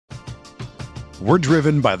We're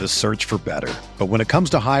driven by the search for better. But when it comes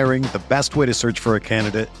to hiring, the best way to search for a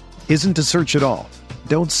candidate isn't to search at all.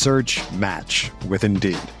 Don't search, match with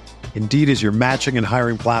Indeed. Indeed is your matching and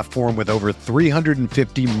hiring platform with over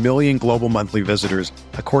 350 million global monthly visitors,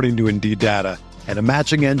 according to Indeed data, and a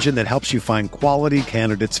matching engine that helps you find quality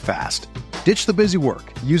candidates fast. Ditch the busy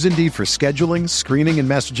work. Use Indeed for scheduling, screening, and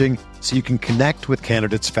messaging so you can connect with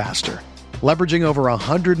candidates faster. Leveraging over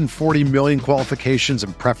 140 million qualifications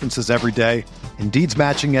and preferences every day, Indeed's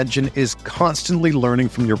matching engine is constantly learning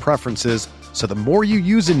from your preferences, so the more you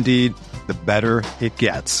use Indeed, the better it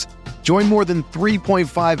gets. Join more than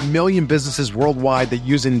 3.5 million businesses worldwide that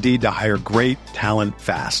use Indeed to hire great talent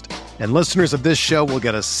fast. And listeners of this show will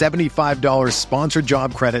get a $75 sponsored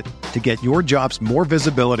job credit to get your jobs more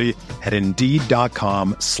visibility at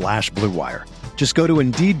Indeed.com/Blue Wire. Just go to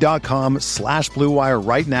Indeed.com/Blue Wire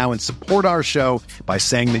right now and support our show by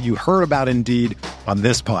saying that you heard about Indeed on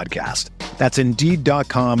this podcast. That's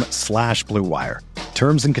Indeed.com/Blue Wire.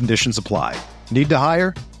 Terms and conditions apply. Need to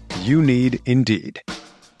hire? You need Indeed.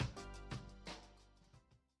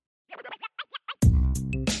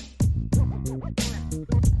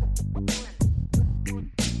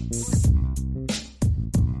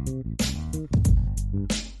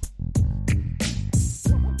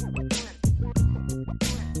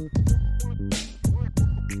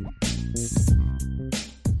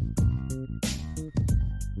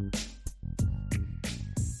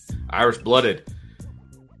 Irish-blooded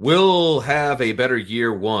will have a better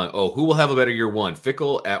year one. Oh, who will have a better year one?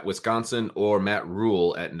 Fickell at Wisconsin or Matt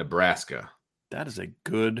Rule at Nebraska? That is a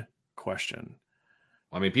good question.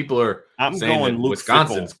 I mean, people are saying going that Luke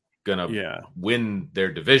Wisconsin's Fickell. going to win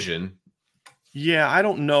their division. Yeah, I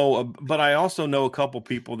don't know, but I also know a couple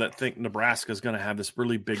people that think Nebraska is going to have this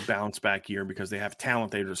really big bounce back year because they have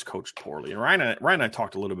talent. They just coached poorly. And Ryan and I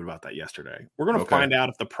talked a little bit about that yesterday. We're going to find out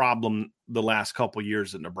if the problem the last couple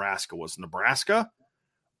years at Nebraska was Nebraska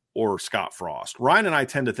or Scott Frost. Ryan and I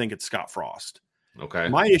tend to think it's Scott Frost. Okay.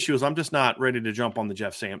 My issue is I'm just not ready to jump on the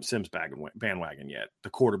Jeff Sims bandwagon yet. The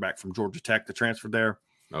quarterback from Georgia Tech, the transfer there.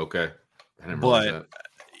 Okay. But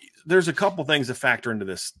there's a couple things that factor into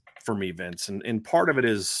this for me, Vince. And part of it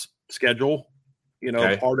is schedule.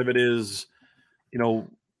 Part of it is, you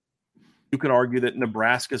could argue that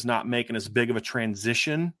Nebraska is not making as big of a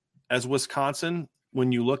transition as Wisconsin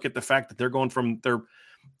when you look at the fact that they're going from their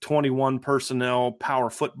 21 personnel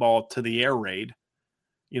power football to the air raid.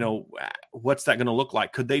 What's that going to look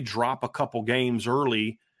like? Could they drop a couple games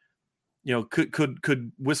early?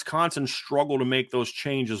 Could Wisconsin struggle to make those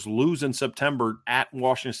changes, lose in September at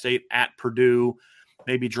Washington State, at Purdue,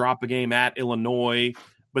 maybe drop a game at Illinois,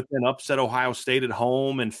 but then upset Ohio State at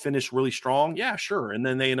home and finish really strong? Yeah, sure. And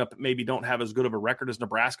then they end up maybe don't have as good of a record as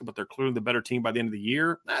Nebraska, but they're clearly the better team by the end of the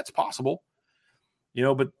year. That's possible.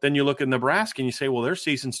 But then you look at Nebraska and you say, well, their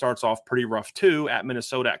season starts off pretty rough too, at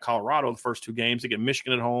Minnesota, at Colorado, the first two games. They get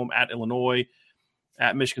Michigan at home, at Illinois,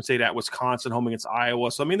 at Michigan State, at Wisconsin, home against Iowa.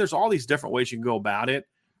 So, there's all these different ways you can go about it.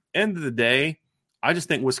 End of the day, I just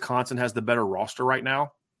think Wisconsin has the better roster right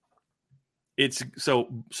now. It's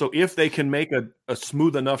so if they can make a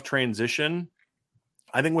smooth enough transition,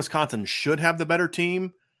 I think Wisconsin should have the better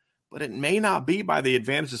team, but it may not be by the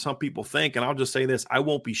advantage that some people think. And I'll just say this, I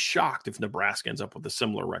won't be shocked if Nebraska ends up with a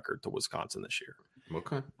similar record to Wisconsin this year.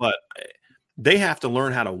 Okay. But they have to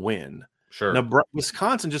learn how to win. Sure.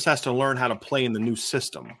 Wisconsin just has to learn how to play in the new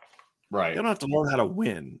system. Right. They don't have to learn how to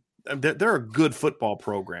win. They're a good football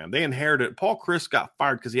program. They inherited – Paul Chryst got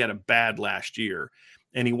fired because he had a bad last year,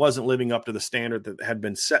 and he wasn't living up to the standard that had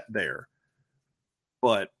been set there.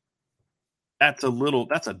 But that's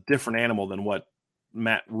a different animal than what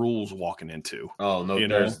Matt Rule's walking into. Oh, no,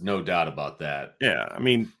 there's no doubt about that. Yeah,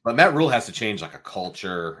 but Matt Rule has to change like a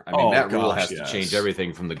culture. Matt Rule has to change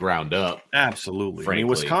everything from the ground up. Absolutely. Frankly.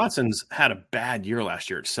 Wisconsin's had a bad year last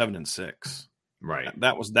year at 7-6. Right.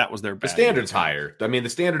 That was their bad. The standard's higher. The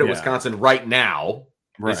standard at Wisconsin right now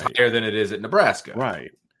is higher than it is at Nebraska.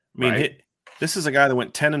 Right. This is a guy that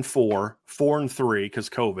went 10-4, 4-3 because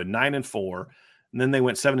COVID, 9-4, and then they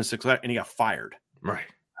went 7-6 and he got fired. Right.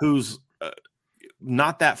 Who's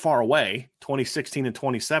not that far away, 2016 and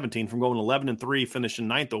 2017, from going 11-3, finishing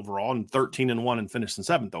 9th overall, and 13-1 and finishing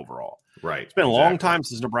 7th overall. Right. It's been a long time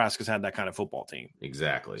since Nebraska's had that kind of football team.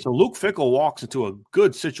 Exactly. So Luke Fickell walks into a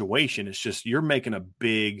good situation. It's just you're making a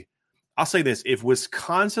big – I'll say this. If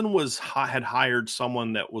Wisconsin had hired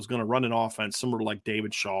someone that was going to run an offense similar to like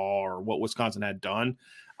David Shaw or what Wisconsin had done,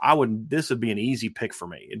 this would be an easy pick for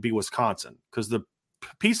me. It'd be Wisconsin because the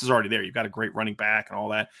piece is already there. You've got a great running back and all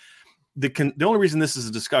that. The only reason this is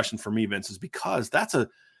a discussion for me, Vince, is because that's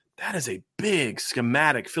that is a big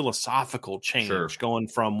schematic philosophical change going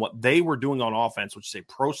from what they were doing on offense, which is a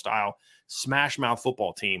pro style smash mouth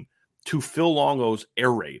football team, to Phil Longo's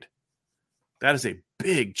air raid. That is a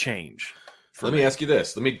big change. Let me ask you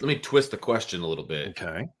this. Let me twist the question a little bit.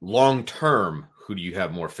 Okay. Long term, who do you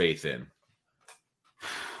have more faith in?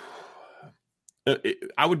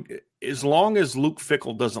 I would, as long as Luke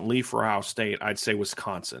Fickell doesn't leave for Ohio State, I'd say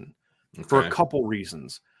Wisconsin for a couple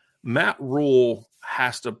reasons. Matt Rule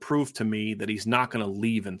has to prove to me that he's not going to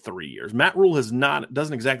leave in 3 years. Matt Rule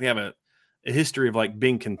doesn't exactly have a history of like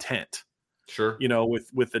being content,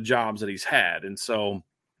 with the jobs that he's had. And so,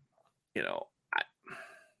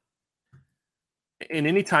 and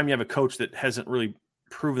anytime you have a coach that hasn't really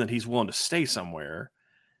proven that he's willing to stay somewhere,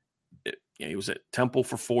 he was at Temple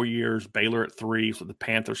for 4 years, Baylor at 3, so the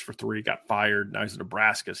Panthers for 3, got fired. Now he's at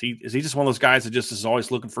Nebraska. Is he just one of those guys that just is always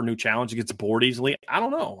looking for a new challenge? He gets bored easily. I don't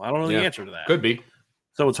know. I don't know the answer to that. Could be.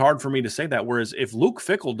 So it's hard for me to say that. Whereas if Luke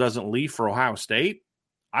Fickell doesn't leave for Ohio State,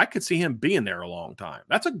 I could see him being there a long time.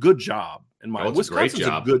 That's a good job in my opinion. Wisconsin's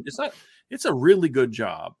a good. It's a really good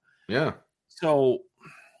job. Yeah. So,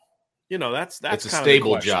 that's it's a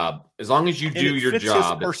stable job. As long as you do your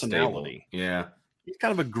job, his personality. Yeah. He's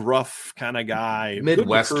kind of a gruff kind of guy,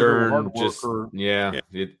 Midwestern,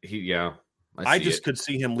 I just could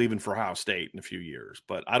see him leaving for Ohio State in a few years,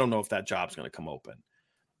 but I don't know if that job's going to come open.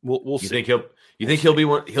 We'll see. You think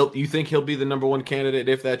he'll be the number one candidate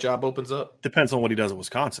if that job opens up? Depends on what he does at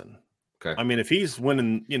Wisconsin. Okay. I mean, if he's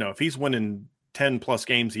winning 10 plus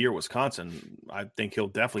games a year at Wisconsin, I think he'll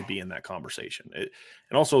definitely be in that conversation. It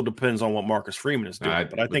also depends on what Marcus Freeman is doing,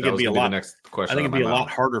 but I think it'd be a lot. It'd be a lot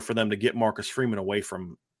harder for them to get Marcus Freeman away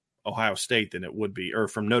from Ohio State than it would be, or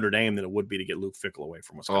from Notre Dame than it would be to get Luke Fickell away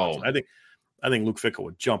from Wisconsin. I think Luke Fickell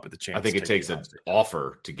would jump at the chance. I think it takes an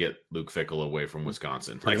offer to get Luke Fickell away from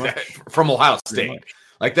Wisconsin, from Ohio State,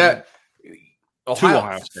 like that.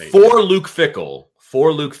 Ohio State for Luke Fickell.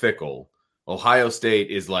 Ohio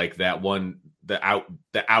State is like that one, the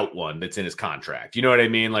out one that's in his contract. You know what I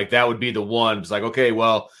mean? Like that would be the one. It's like, okay,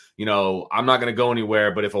 well, I'm not going to go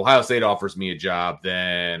anywhere, but if Ohio State offers me a job,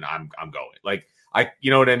 then I'm going.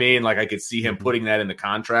 You know what I mean? Like I could see him putting that in the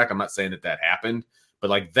contract. I'm not saying that happened, but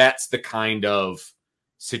like that's the kind of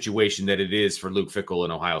situation that it is for Luke Fickell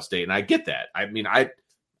in Ohio State, and I get that. I mean, I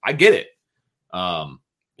get it.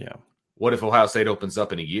 Yeah. What if Ohio State opens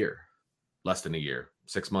up in a year, less than a year,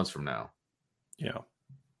 6 months from now? Yeah.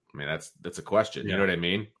 I mean, that's a question. You know what I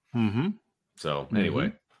mean? Mm-hmm. So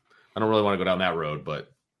anyway, I don't really want to go down that road,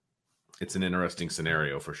 but it's an interesting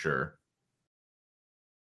scenario for sure.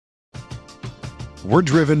 We're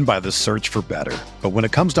driven by the search for better. But when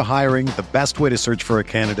it comes to hiring, the best way to search for a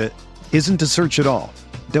candidate isn't to search at all.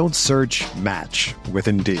 Don't search, match with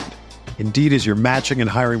Indeed. Indeed is your matching and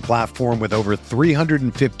hiring platform with over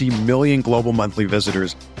 350 million global monthly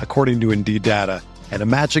visitors, according to Indeed data, and a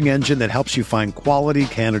matching engine that helps you find quality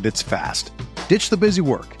candidates fast. Ditch the busy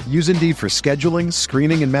work. Use Indeed for scheduling,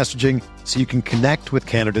 screening, and messaging so you can connect with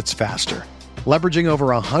candidates faster. Leveraging over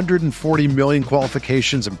 140 million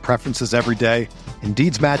qualifications and preferences every day,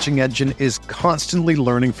 Indeed's matching engine is constantly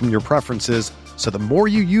learning from your preferences, so the more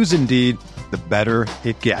you use Indeed, the better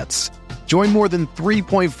it gets. Join more than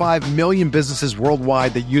 3.5 million businesses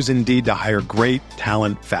worldwide that use Indeed to hire great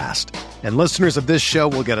talent fast. And listeners of this show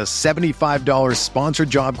will get a $75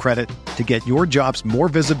 sponsored job credit to get your jobs more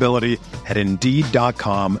visibility at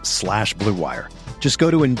Indeed.com/Blue Wire. Just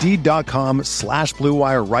go to Indeed.com/Blue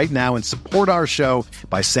Wire right now and support our show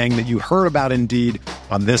by saying that you heard about Indeed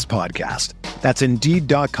on this podcast. That's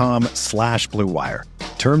Indeed.com/Blue Wire.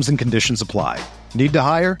 Terms and conditions apply. Need to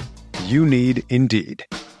hire? You need Indeed.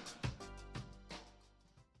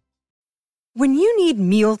 When you need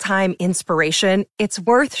mealtime inspiration, it's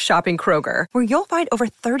worth shopping Kroger, where you'll find over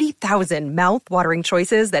 30,000 mouth-watering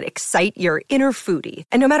choices that excite your inner foodie.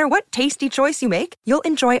 And no matter what tasty choice you make, you'll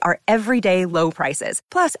enjoy our everyday low prices,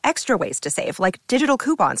 plus extra ways to save, like digital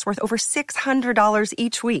coupons worth over $600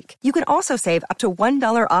 each week. You can also save up to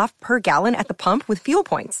 $1 off per gallon at the pump with fuel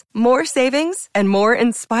points. More savings and more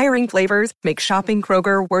inspiring flavors make shopping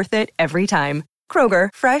Kroger worth it every time. Kroger,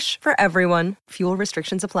 fresh for everyone. Fuel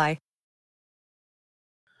restrictions apply.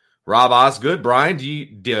 Rob Osgood, Brian, you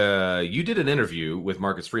did an interview with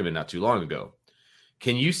Marcus Freeman not too long ago.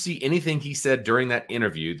 Can you see anything he said during that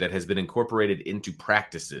interview that has been incorporated into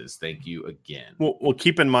practices? Thank you again. Well,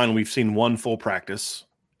 keep in mind we've seen one full practice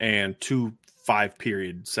and 2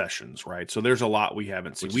 5-period sessions, right? So there's a lot we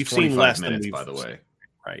haven't seen. We've seen less minutes, than we've, by the way.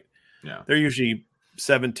 Right. Yeah. They're usually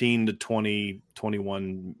 17 to 20,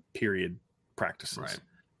 21 period practices. Right.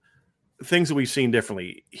 Things that we've seen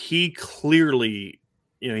differently. He clearly,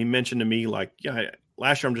 he mentioned to me, like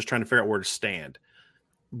Last year, I'm just trying to figure out where to stand.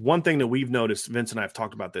 One thing that we've noticed, Vince and I have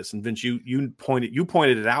talked about this, and Vince, you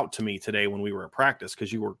pointed it out to me today when we were at practice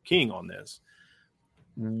because you were keying on this.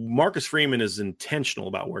 Marcus Freeman is intentional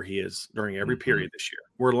about where he is during every period this year.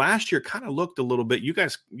 Where last year kind of looked a little bit.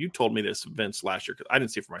 You told me this, Vince, last year because I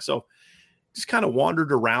didn't see it for myself. Just kind of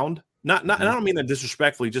wandered around. Not. And I don't mean that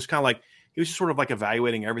disrespectfully. Just kind of like he was just sort of like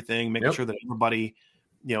evaluating everything, making sure that everybody,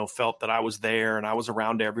 felt that I was there and I was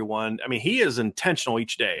around everyone. I mean, he is intentional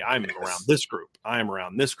each day. I'm around this group. I am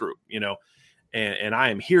around this group, and I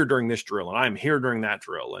am here during this drill and I am here during that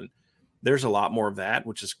drill. And there's a lot more of that,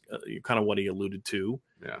 which is kind of what he alluded to.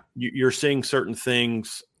 Yeah. You're seeing certain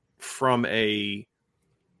things from a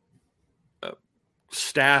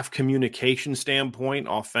staff communication standpoint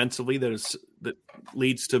offensively that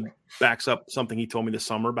leads to backs up something he told me this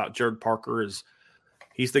summer about Jared Parker is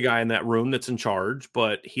he's the guy in that room that's in charge,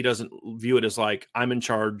 but he doesn't view it as like I'm in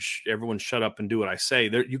charge. Everyone shut up and do what I say.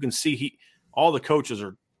 There, you can see all the coaches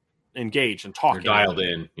are engaged and talking. They're dialed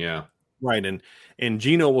in. Yeah. Right. And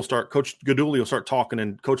Gino will start, Coach Gaduli will start talking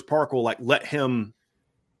and Coach Parker will let him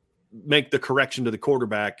make the correction to the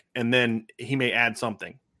quarterback. And then he may add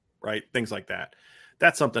something, right? Things like that.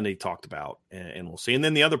 That's something he talked about and we'll see. And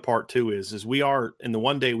then the other part too is we are in the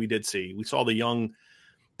one day we saw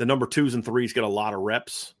the number 2s and 3s get a lot of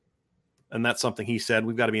reps. And that's something he said,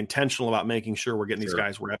 we've got to be intentional about making sure we're getting these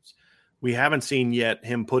guys reps. We haven't seen yet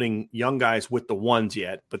him putting young guys with the 1s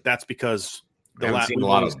yet, but that's because I haven't seen a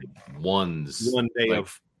lot of 1s. One day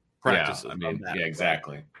of practice. Yeah,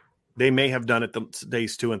 exactly. They may have done it the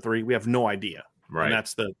days 2 and 3. We have no idea. Right. And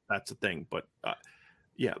that's the thing. But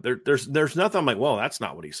there's nothing. I'm like, well, that's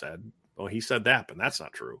not what he said. Well, he said that, but that's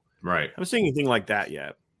not true. Right. I haven't seen anything like that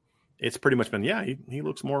yet. It's pretty much been, he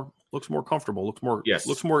looks more comfortable, looks more.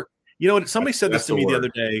 You know what? Somebody said this to me the other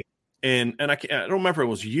day, and I don't remember if it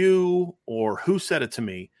was you or who said it to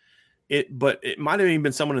me. But it might have even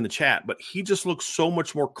been someone in the chat, but he just looks so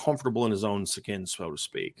much more comfortable in his own skin, so to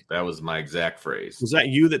speak. That was my exact phrase. Was that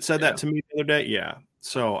you that said that to me the other day? Yeah.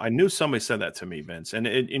 So I knew somebody said that to me, Vince. And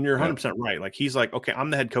you're 100% right. Like, he's like, okay, I'm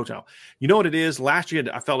the head coach now. You know what it is? Last year,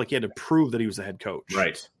 I felt like he had to prove that he was the head coach.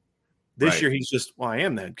 Right. This year, he's just, I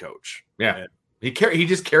am the head coach. Yeah. He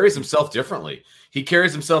just carries himself differently. He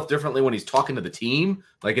carries himself differently when he's talking to the team,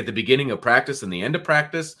 like at the beginning of practice and the end of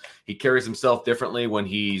practice. He carries himself differently when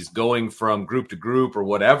he's going from group to group or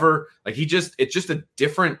whatever. Like it's just a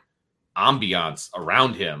different ambiance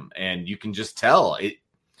around him. And you can just tell it's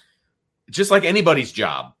just like anybody's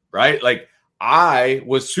job, right? Like I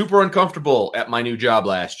was super uncomfortable at my new job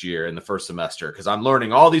last year in the first semester because I'm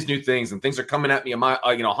learning all these new things and things are coming at me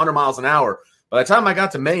 100 miles an hour. By the time I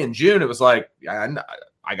got to May and June, it was like,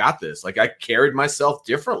 I got this. Like I carried myself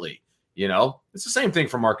differently. It's the same thing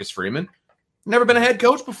for Marcus Freeman. Never been a head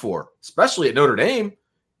coach before, especially at Notre Dame.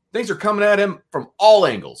 Things are coming at him from all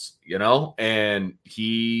angles, and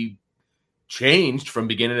he changed from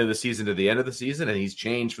beginning of the season to the end of the season. And he's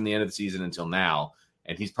changed from the end of the season until now.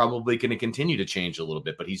 And he's probably going to continue to change a little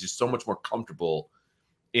bit, but he's just so much more comfortable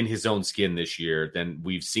in his own skin this year than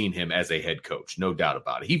we've seen him as a head coach. No doubt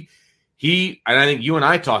about it. He, and I think you and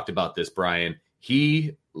I talked about this, Brian,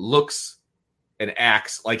 he looks and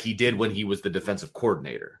acts like he did when he was the defensive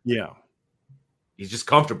coordinator. Yeah. He's just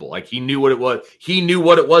comfortable. Like he knew what it was. He knew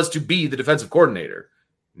what it was to be the defensive coordinator.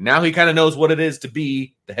 Now he kind of knows what it is to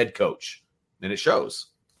be the head coach. And it shows.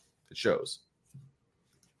 It shows.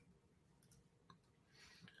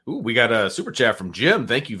 Ooh, we got a super chat from Jim.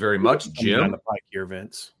 Thank you very much, Jim. On the pike here,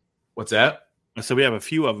 Vince. What's that? So we have a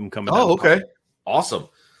few of them coming. Oh, okay. Awesome.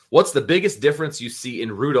 What's the biggest difference you see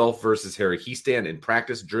in Rudolph versus Harry Hiestand in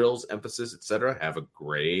practice, drills, emphasis, etc.? Have a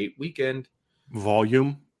great weekend.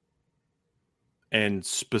 Volume and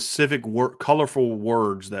specific colorful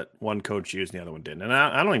words that one coach used and the other one didn't. And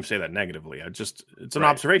I don't even say that negatively. It's an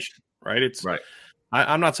observation, right? It's right.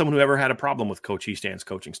 I'm not someone who ever had a problem with Coach Hiestand's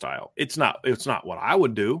coaching style. It's not what I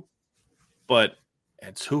would do, but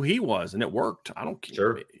it's who he was, and it worked. I don't care.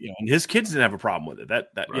 Sure. And his kids didn't have a problem with it.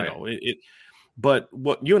 Right. But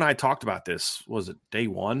what you and I talked about this, was it day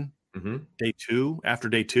 1, day 2, after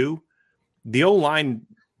day 2, the O-line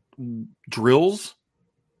drills,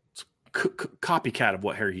 it's copycat of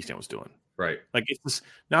what Harry Hiestand was doing. Right. Like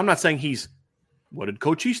now I'm not saying what did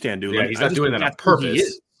Coach Hiestand do? Yeah, he's not doing that on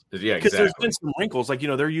purpose. Yeah, because there's been some wrinkles. Like,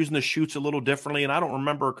 they're using the chutes a little differently, and I don't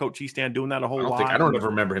remember Coach Hiestand doing that a whole lot. I don't ever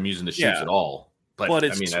remember him using the chutes at all. But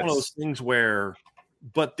it's one of those things where,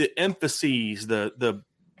 but the emphases, the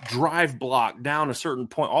drive block down a certain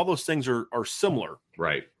point, all those things are similar.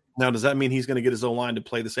 Right. Now, does that mean he's going to get his O-line to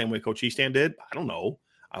play the same way Coach Hiestand did? I don't know.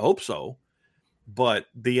 I hope so. But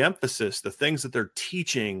the emphasis, the things that they're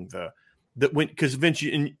teaching, that when, because Vince,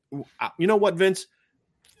 you know what, Vince,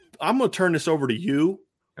 I'm going to turn this over to you.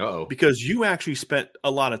 Because you actually spent a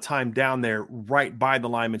lot of time down there right by the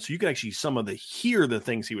lineman, so you could actually hear the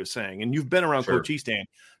things he was saying. And you've been around Coach Easton,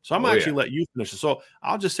 so I'm actually let you finish it. So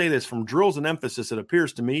I'll just say this: from drills and emphasis, it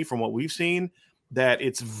appears to me, from what we've seen, that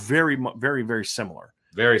it's very, very, very similar.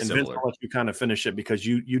 Very and similar. Vince, I'll let you kind of finish it because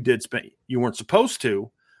you did spend. You weren't supposed to,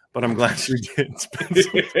 but I'm glad you did spend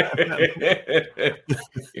some time.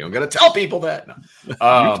 You don't got to tell people that.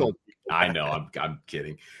 No. I know. I'm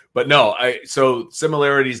kidding. But no, so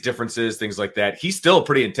similarities, differences, things like that. He's still a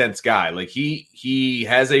pretty intense guy. Like he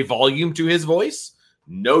has a volume to his voice,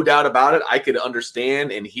 no doubt about it. I could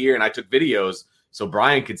understand and hear, and I took videos so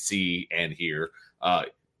Brian could see and hear.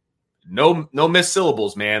 No missed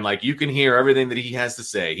syllables, man. Like you can hear everything that he has to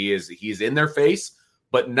say. He's in their face,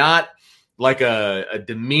 but not like a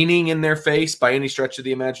demeaning in their face by any stretch of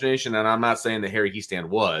the imagination. And I'm not saying that Harry Hiestand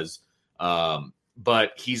was,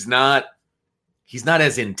 but he's not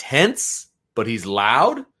as intense, but he's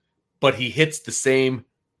loud, but he hits the same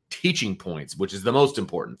teaching points, which is the most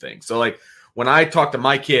important thing. So like when I talk to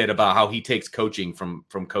my kid about how he takes coaching from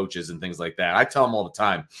coaches and things like that, I tell him all the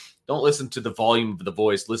time, don't listen to the volume of the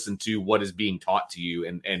voice, listen to what is being taught to you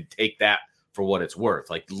and take that for what it's worth.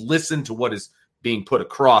 Like listen to what is being put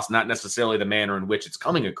across, not necessarily the manner in which it's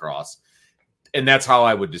coming across. And that's how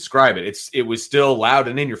I would describe it. It was still loud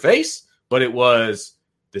and in your face, but it was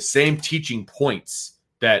the same teaching points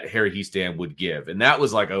that Harry Hiestand would give. And that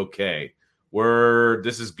was like, okay,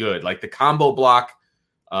 this is good. Like the combo block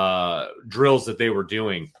drills that they were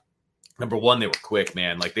doing. Number one, they were quick,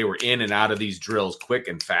 man. Like they were in and out of these drills quick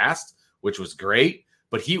and fast, which was great.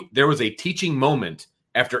 But there was a teaching moment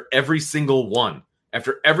after every single one.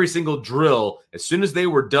 After every single drill, as soon as they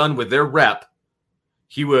were done with their rep,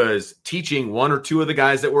 he was teaching one or two of the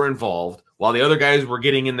guys that were involved while the other guys were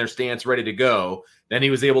getting in their stance ready to go. Then he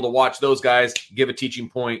was able to watch those guys give a teaching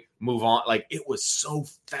point, move on. Like it was so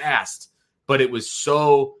fast, but it was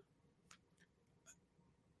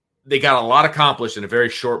they got a lot accomplished in a very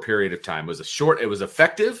short period of time. It was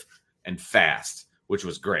effective and fast, which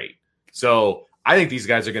was great. So I think these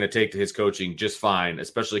guys are going to take to his coaching just fine,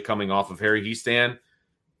 especially coming off of Harry Hiestand.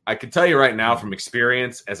 I can tell you right now from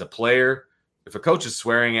experience as a player, if a coach is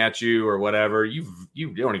swearing at you or whatever, you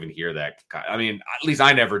don't even hear that. I mean, at least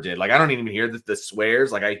I never did. Like, I don't even hear the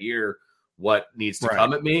swears. Like, I hear what needs to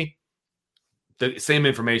come at me. The same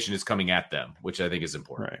information is coming at them, which I think is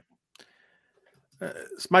important. Right.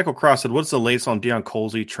 Michael Cross said, what's the latest on Deion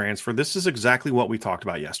Colzie transfer? This is exactly what we talked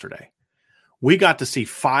about yesterday. We got to see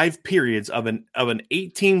 5 periods of an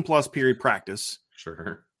 18-plus period practice.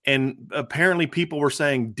 Sure. And apparently people were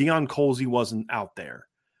saying Deion Colzie wasn't out there.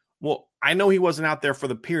 Well, I know he wasn't out there for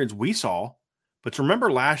the periods we saw, but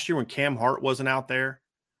remember last year when Cam Hart wasn't out there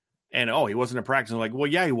and, he wasn't in practice? Like, well,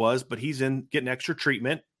 yeah, he was, but he's getting extra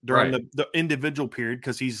treatment during the individual period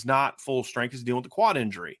because he's not full strength. He's dealing with the quad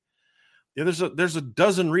injury. Yeah, there's a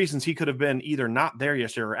dozen reasons he could have been either not there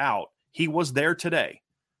yesterday or out. He was there today.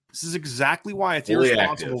 This is exactly why it's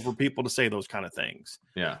irresponsible for people to say those kind of things.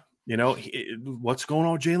 Yeah. You know, what's going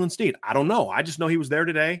on with Jalen Snead? I don't know. I just know he was there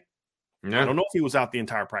today. Yeah. I don't know if he was out the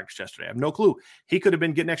entire practice yesterday. I have no clue. He could have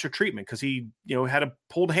been getting extra treatment because he, had a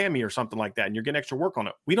pulled hammy or something like that, and you're getting extra work on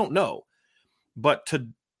it. We don't know. But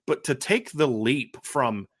to take the leap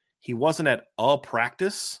from he wasn't at a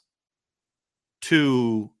practice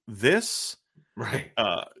to this, right?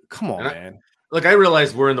 Come on, man. Look, I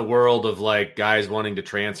realize we're in the world of like guys wanting to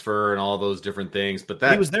transfer and all those different things, but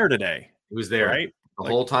he was there today. He was there, right? The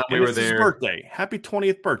whole time we were there. His birthday. Happy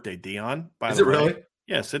 20th birthday, Deion. Is it really?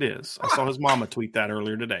 Yes, it is. I saw his mama tweet that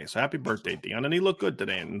earlier today. So happy birthday, Deion. And he looked good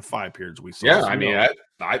today in 5 periods we saw. Yeah, so I mean,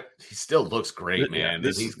 he still looks great, man.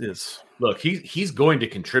 Yeah, he's going to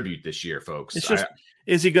contribute this year, folks. It's just,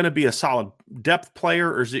 is he going to be a solid depth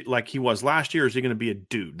player, or is he like he was last year, or is he going to be a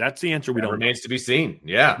dude? That's the answer we don't know. Remains to be seen.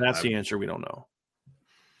 Yeah. That's the answer we don't know.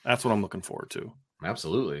 That's what I'm looking forward to.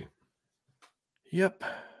 Absolutely. Yep.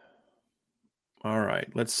 All right.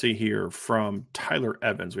 Let's see here from Tyler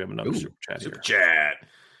Evans. We have another super chat here. Chat.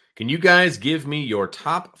 Can you guys give me your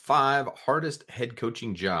top 5 hardest head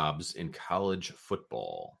coaching jobs in college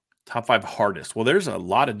football? Top 5 hardest. Well, there's a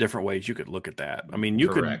lot of different ways you could look at that. I mean, you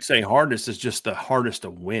could say hardest is just the hardest to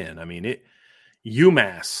win. I mean,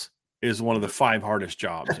 UMass is one of the 5 hardest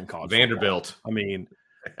jobs in college. Vanderbilt. Football. I mean,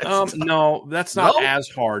 no, that's not as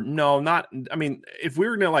hard. No, not. I mean, if we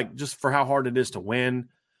were going to like just for how hard it is to win,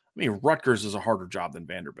 I mean, Rutgers is a harder job than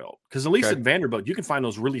Vanderbilt because at least at Vanderbilt, you can find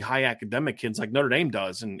those really high academic kids like Notre Dame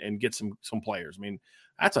does and get some players. I mean,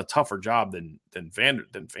 that's a tougher job than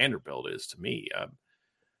Vanderbilt is to me.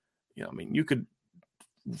 I mean, you could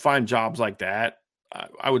find jobs like that.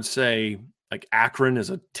 I would say like Akron is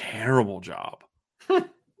a terrible job.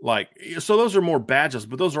 So those are more badges,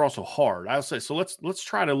 but those are also hard. I would say, so let's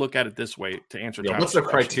try to look at it this way to answer. What's the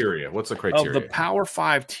criteria? What's the criteria of the Power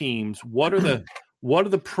 5 teams? What are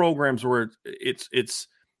the programs where it's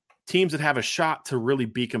teams that have a shot to really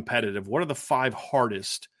be competitive? What are the 5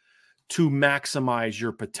 hardest to maximize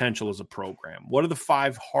your potential as a program? What are the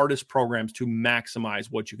 5 hardest programs to maximize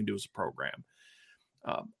what you can do as a program?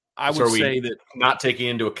 I would say that not taking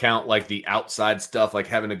into account like the outside stuff, like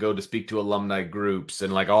having to go to speak to alumni groups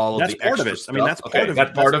and like all of the part of it. Stuff. I mean, that's part of it.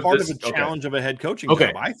 That's part of the challenge of a head coaching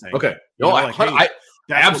job, I think. Okay. No, I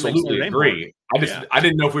absolutely agree. I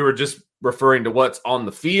didn't know if we were just referring to what's on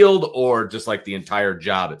the field or just like the entire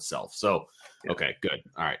job itself. So, okay, good.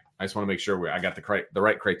 All right. I just want to make sure I got the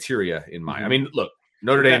right criteria in mind. I mean, look,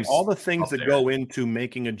 Notre Dame's all the things that go into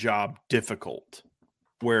making a job difficult,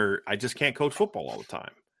 where I just can't coach football all the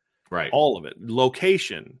time. Right. All of it.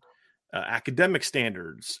 Location, academic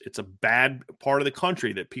standards. It's a bad part of the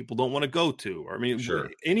country that people don't want to go to. Or, I mean,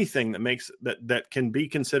 anything that makes that can be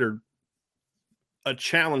considered a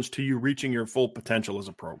challenge to you reaching your full potential as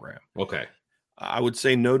a program. Okay. I would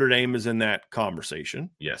say Notre Dame is in that conversation.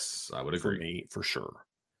 Yes, I would agree. For me, for sure.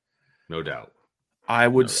 No doubt. I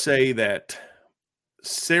would say that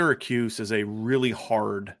Syracuse is a really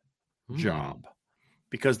hard job,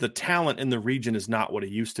 because the talent in the region is not what it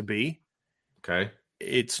used to be. Okay.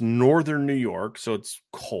 It's northern New York, so it's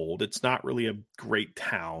cold. It's not really a great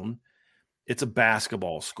town. It's a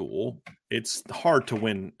basketball school. It's hard to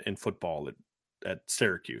win in football at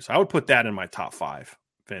Syracuse. I would put that in my top 5,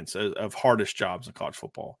 Vince, of hardest jobs in college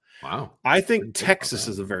football. Wow. I think Texas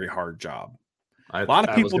is a very hard job. A lot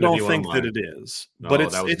of people don't think that it is, but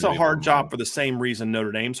it's a hard job for the same reason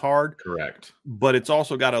Notre Dame's hard. Correct. But it's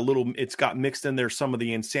also got it's got mixed in there some of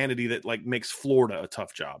the insanity that like makes Florida a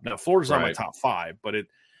tough job. Now, Florida's not my top 5, but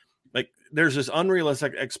there's this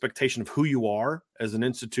unrealistic expectation of who you are as an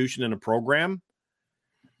institution in a program.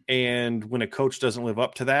 And when a coach doesn't live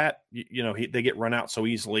up to that, they get run out so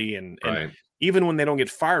easily. And even when they don't get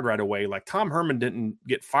fired right away, like Tom Herman didn't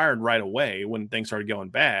get fired right away when things started going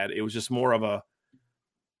bad. It was just more of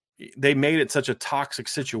they made it such a toxic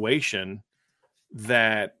situation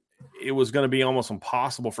that it was going to be almost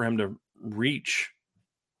impossible for him to reach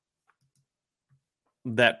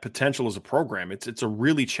that potential as a program. It's a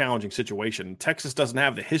really challenging situation. Texas doesn't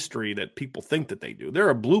have the history that people think that they do.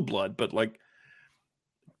 They're a blue blood, but like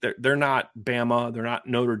they're not Bama. They're not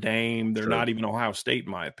Notre Dame. They're not even Ohio State,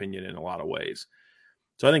 in my opinion, in a lot of ways.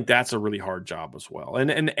 So I think that's a really hard job as well.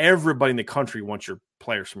 And everybody in the country wants your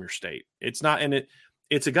players from your state. It's not, and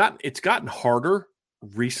it's gotten harder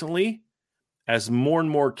recently as more and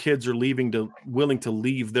more kids are willing to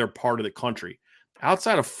leave their part of the country.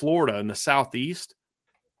 Outside of Florida in the Southeast,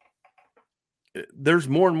 there's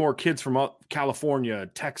more and more kids from California,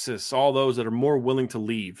 Texas, all those that are more willing to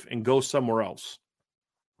leave and go somewhere else.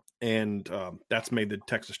 And that's made the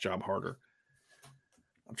Texas job harder.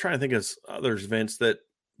 I'm trying to think of others, Vince, that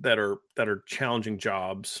are challenging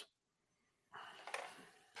jobs.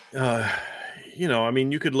 I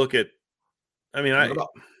mean, you could look at. I mean,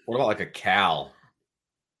 what about like a Cal?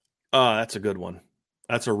 That's a good one.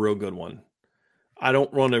 That's a real good one. I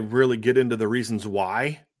don't want to really get into the reasons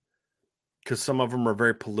why, because some of them are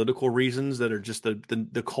very political reasons that are just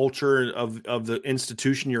the culture of the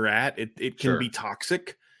institution you're at. It can be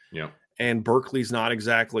toxic. Yeah. And Berkeley's not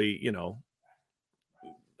exactly,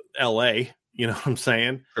 LA, you know what I'm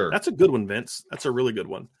saying? Sure. That's a good one, Vince. That's a really good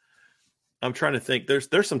one. I'm trying to think.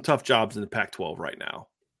 There's some tough jobs in the Pac-12 right now.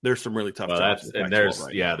 There's some really tough jobs. And there's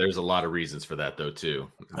a lot of reasons for that though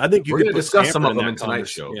too. I think we're going to discuss some of them in tonight's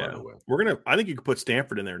show. Yeah. By the way, I think you could put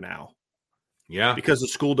Stanford in there now. Yeah, because the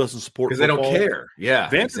school doesn't support. Because they don't care. Yeah,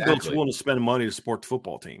 Vanderbilt's willing to spend money to support the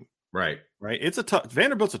football team. Right. It's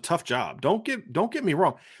Vanderbilt's a tough job. Don't get me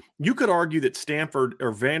wrong. You could argue that Stanford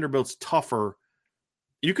or Vanderbilt's tougher.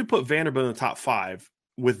 You could put Vanderbilt in the top 5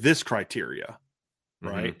 with this criteria,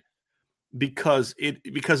 right? Because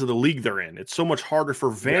of the league they're in. It's so much harder for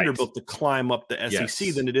Vanderbilt to climb up the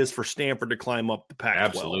SEC than it is for Stanford to climb up the Pac-12.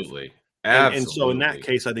 Absolutely. And so in that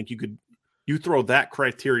case, I think you throw that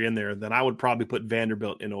criteria in there, then I would probably put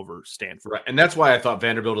Vanderbilt in over Stanford. Right. And that's why I thought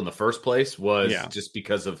Vanderbilt in the first place was just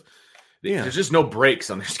because of there's just no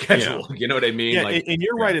breaks on their schedule. Yeah. You know what I mean? Yeah, and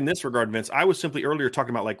you're right in this regard, Vince. I was simply earlier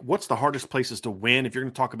talking about like what's the hardest places to win if you're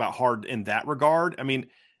going to talk about hard in that regard. I mean,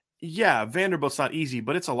 yeah, Vanderbilt's not easy,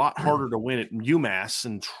 but it's a lot harder to win at UMass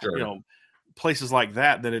and places like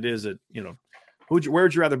that than it is at where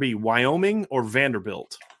would you rather be, Wyoming or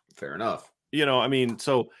Vanderbilt? Fair enough. I mean,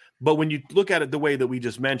 so But when you look at it the way that we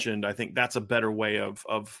just mentioned, I think that's a better way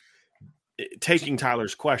of taking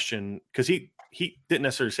Tyler's question, because he didn't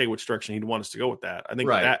necessarily say which direction he'd want us to go with that. I think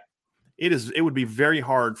that it would be very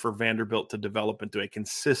hard for Vanderbilt to develop into a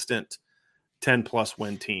consistent 10-plus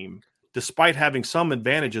win team, despite having some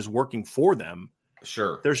advantages working for them.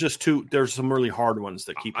 Sure. There's some really hard ones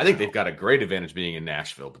that keep. I think they've got a great advantage being in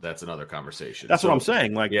Nashville, but that's another conversation. That's what I'm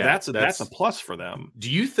saying. Like, that's a plus for them.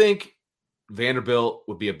 Do you think Vanderbilt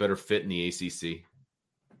would be a better fit in the ACC?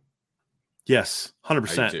 Yes,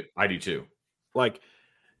 100%. I do too. Like,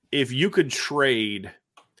 if you could trade,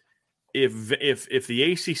 if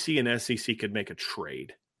the ACC and SEC could make a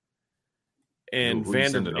trade, and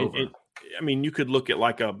Vanderbilt, I mean, you could look at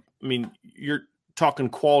you're talking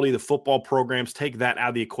quality of the football programs. Take that out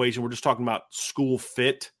of the equation. We're just talking about school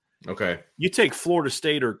fit. Okay. You take Florida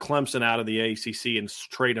State or Clemson out of the ACC and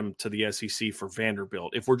trade them to the SEC for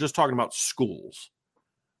Vanderbilt. If we're just talking about schools,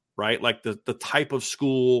 right? Like the type of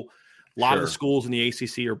school, a lot of the schools in the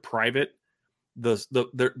ACC are private. A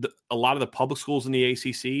lot of the public schools in the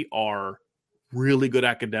ACC are really good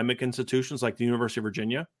academic institutions, like the University of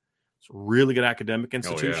Virginia. It's a really good academic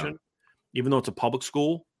institution, even though it's a public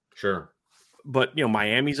school. Sure. But,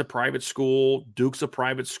 Miami's a private school. Duke's a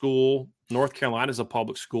private school. North Carolina's a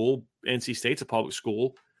public school. NC State's a public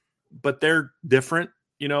school. But they're different.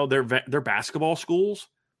 They're basketball schools.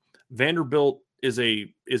 Vanderbilt is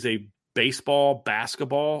a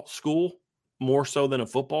basketball school more so than a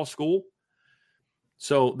football school.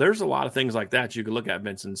 So there's a lot of things like that you could look at,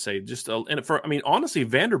 Vince, and say honestly,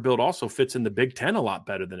 Vanderbilt also fits in the Big Ten a lot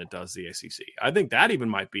better than it does the ACC. I think that even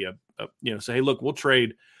might be say, hey, look, we'll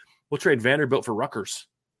trade Vanderbilt for Rutgers.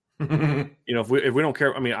 If we don't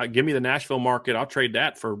care, give me the Nashville market, I'll trade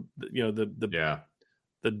that for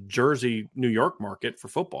the Jersey, New York market for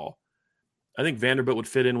football. I think Vanderbilt would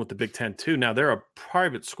fit in with the Big Ten too. Now they're a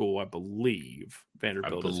private school, I believe.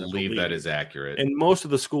 Vanderbilt is. I believe that is accurate. And most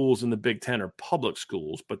of the schools in the Big Ten are public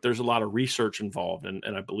schools, but there's a lot of research involved, and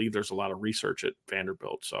I believe there's a lot of research at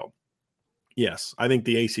Vanderbilt. So, yes, I think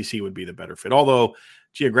the ACC would be the better fit. Although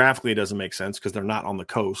geographically it doesn't make sense because they're not on the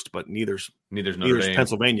coast, but neither's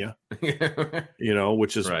Pennsylvania.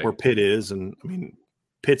 Which is where Pitt is, and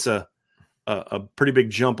Pitt's a pretty big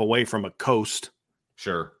jump away from a coast.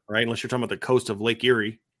 Sure. Right. Unless you're talking about the coast of Lake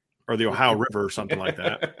Erie or the Ohio River or something like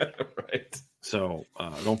that. Right. So I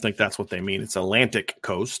don't think that's what they mean. It's Atlantic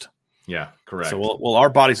coast. Yeah, correct. So will our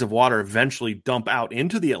bodies of water eventually dump out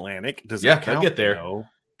into the Atlantic? Does that count? They'll get there. No.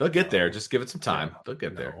 They'll get there. Just give it some time. They'll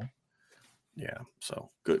get there. Yeah. So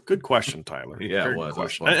good question, Tyler. Yeah, it was.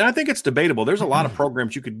 Question. And I think it's debatable. There's a lot of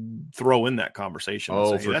programs you could throw in that conversation.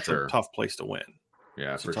 Oh, and say, for that's sure. a tough place to win.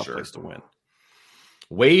 Yeah, it's for a tough sure. place to win.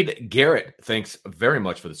 Wade Garrett, thanks very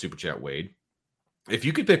much for the super chat, Wade. If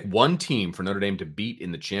you could pick one team for Notre Dame to beat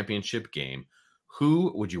in the championship game,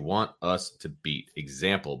 who would you want us to beat?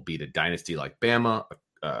 Example, beat a dynasty like Bama,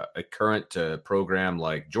 a current program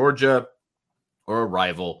like Georgia, or a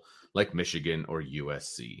rival like Michigan or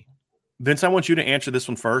USC. Vince, I want you to answer this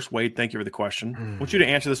one first. Wade, thank you for the question. I want you to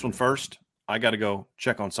answer this one first. I got to go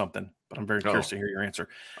check on something, but I'm very curious to hear your answer.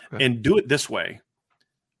 Okay. And do it this way.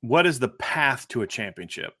 What is the path to a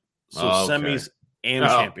championship? So semis and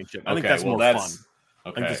championship. I think that's more fun. Okay.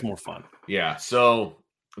 I think it's more fun. Yeah. So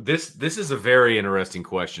this is a very interesting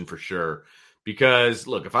question for sure. Because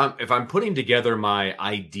look, if I'm putting together my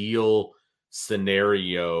ideal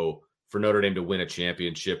scenario for Notre Dame to win a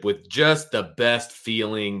championship with just the best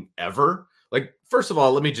feeling ever, like, first of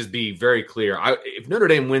all, let me just be very clear. If Notre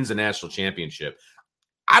Dame wins a national championship,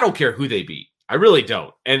 I don't care who they beat. I really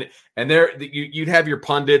don't. And there you'd have your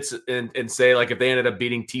pundits and say, like, if they ended up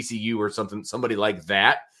beating TCU or somebody like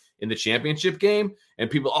that in the championship game, and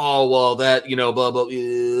people, oh, well, that, blah, blah,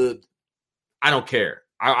 blah. I don't care.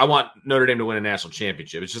 I want Notre Dame to win a national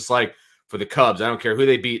championship. It's just like for the Cubs, I don't care who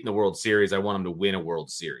they beat in the World Series. I want them to win a World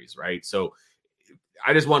Series, right? So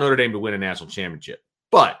I just want Notre Dame to win a national championship.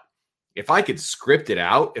 But if I could script it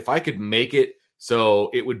out, if I could make it so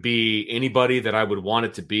it would be anybody that I would want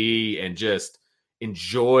it to be and just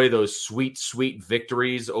enjoy those sweet, sweet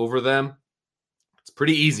victories over them, it's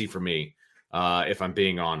pretty easy for me, if I'm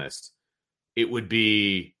being honest. It would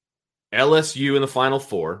be LSU in the Final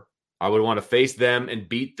Four. I would want to face them and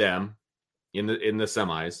beat them in the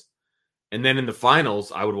semis. And then in the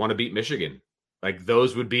finals, I would want to beat Michigan. Like,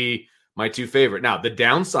 those would be my two favorite. Now, the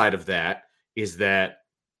downside of that is that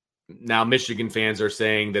now Michigan fans are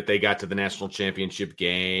saying that they got to the national championship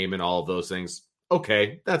game and all of those things.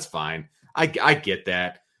 Okay, that's fine. I get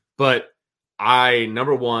that. But I,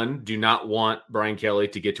 number one, do not want Brian Kelly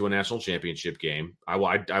to get to a national championship game. I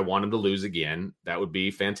want him to lose again. That would be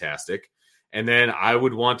fantastic. And then I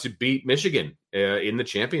would want to beat Michigan in the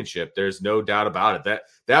championship. There's no doubt about it.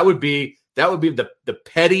 That would be the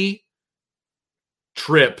petty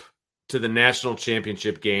trip to the national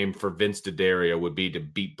championship game for Vince D'Addario would be to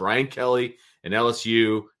beat Brian Kelly and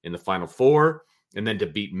LSU in the Final Four, and then to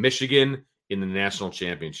beat Michigan in the national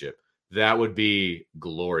championship. That would be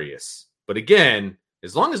glorious. But again,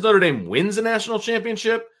 as long as Notre Dame wins a national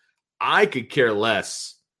championship, I could care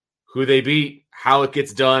less who they beat, how it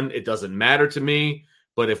gets done. It doesn't matter to me.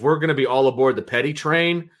 But if we're going to be all aboard the petty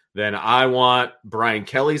train, then I want Brian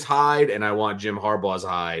Kelly's hide and I want Jim Harbaugh's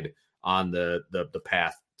hide on the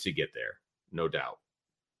path to get there. No doubt.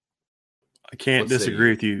 I can't disagree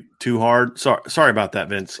with you too hard. Sorry about that,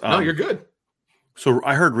 Vince. No, you're good. So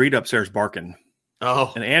I heard Reed upstairs barking.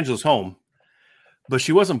 Oh. And Angela's home. But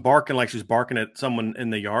she wasn't barking like she was barking at someone in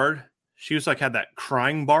the yard. She was like had that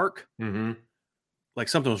crying bark. Mm-hmm. Like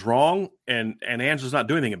something was wrong, and Angela's not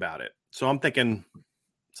doing anything about it. So I'm thinking,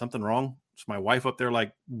 something wrong? Is my wife up there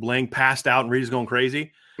like laying passed out and Reed's going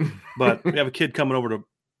crazy? But we have a kid coming over to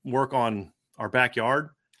work on our backyard.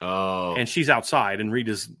 Oh. And she's outside, and Reed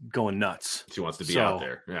is going nuts. She wants to be out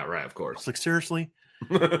there. Yeah, right, of course. I was like, seriously?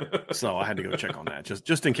 So I had to go check on that,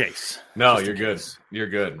 just in case. No, you're good. You're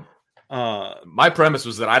good. My premise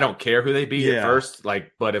was that I don't care who they beat at first,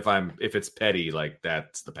 but if it's petty,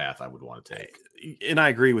 that's the path I would want to take. And I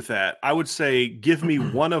agree with that. I would say give me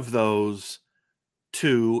one of those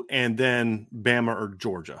two, and then Bama or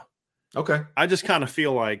Georgia. Okay. I just kind of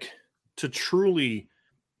feel like to truly,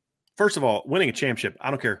 first of all, winning a championship, I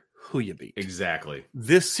don't care who you beat. Exactly.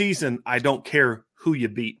 This season, I don't care who you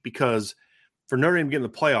beat, because for Notre Dame to get in the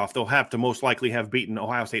playoff, they'll have to most likely have beaten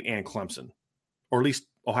Ohio State and Clemson, or at least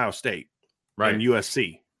Ohio State and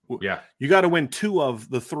USC. Yeah. You got to win 2 of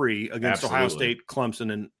the 3 against Absolutely. Ohio State,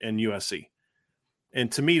 Clemson, and USC. And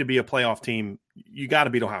to me, to be a playoff team, you got to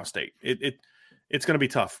beat Ohio State. It's going to be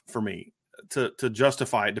tough for me to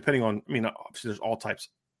justify it, depending on, obviously there's all types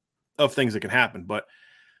of things that can happen. But,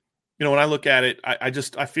 when I look at it, I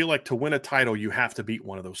feel like to win a title, you have to beat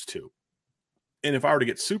one of those 2. And if I were to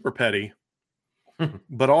get super petty,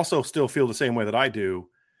 but also still feel the same way that I do,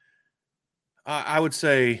 I would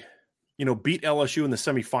say, beat LSU in the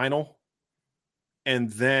semifinal, and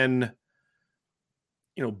then,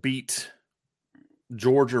 beat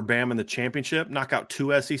Georgia or Bama in the championship, knock out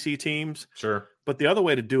 2 SEC teams. Sure. But the other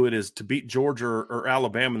way to do it is to beat Georgia or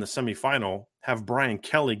Alabama in the semifinal, have Brian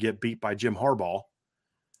Kelly get beat by Jim Harbaugh,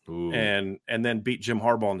 and then beat Jim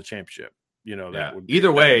Harbaugh in the championship. That would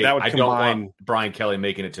either way. That would I combine, don't want Brian Kelly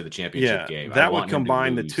making it to the championship game. That would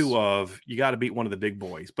combine the 2 of you got to beat one of the big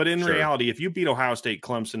boys. But in reality, if you beat Ohio State,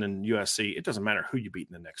 Clemson, and USC, it doesn't matter who you beat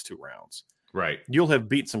in the next 2 rounds. Right. You'll have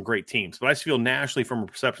beat some great teams. But I just feel nationally, from a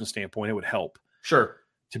perception standpoint, it would help. Sure.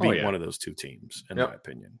 To beat one of those 2 teams, in my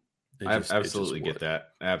opinion. I absolutely get that.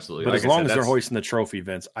 Absolutely. But as long as they're hoisting the trophy,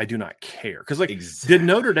 Vince, I do not care. Because, did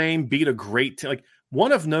Notre Dame beat a great team?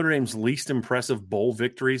 One of Notre Dame's least impressive bowl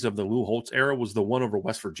victories of the Lou Holtz era was the one over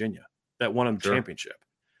West Virginia that won them the championship.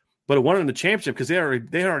 But it won them the championship because they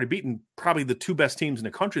had already beaten probably the 2 best teams in the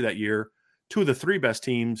country that year, 2 of the 3 best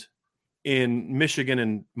teams in Michigan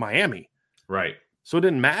and Miami. Right. So it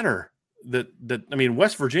didn't matter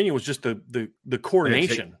West Virginia was just the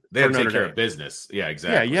coordination. They had to take care of business. Yeah,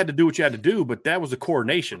 exactly. Yeah, you had to do what you had to do, but that was the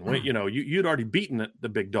coordination. You'd already beaten the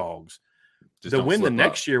big dogs. The win the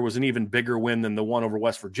next year was an even bigger win than the one over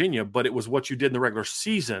West Virginia, but it was what you did in the regular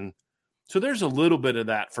season. So there's a little bit of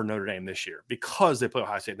that for Notre Dame this year because they play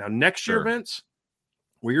Ohio State. Now, next year, Vince,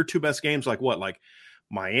 were your 2 best games like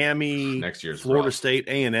Miami, next year's Florida rough. State,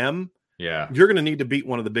 A&M? Yeah. You're going to need to beat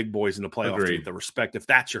one of the big boys in the playoff Agreed. to get the respect if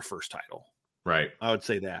that's your first title. Right. I would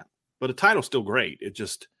say that. But a title's still great. It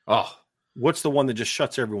just what's the one that just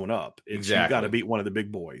shuts everyone up? Exactly. You got to beat one of the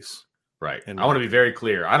big boys. Right. And I want to be very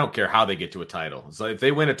clear. I don't care how they get to a title. So if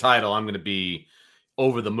they win a title, I'm going to be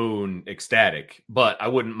over the moon ecstatic. But I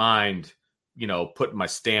wouldn't mind, putting my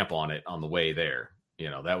stamp on it on the way there.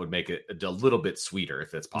 That would make it a little bit sweeter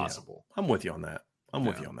if it's possible. Yeah, I'm with you on that.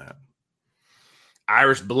 With you on that.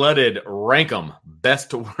 Irish-blooded, rank 'em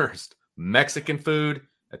best to worst. Mexican food,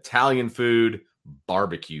 Italian food,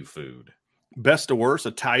 barbecue food. Best to worst,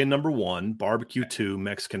 Italian number 1, barbecue 2,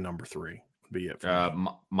 Mexican number 3. Be it.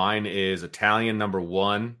 Mine is Italian number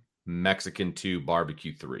 1, Mexican 2,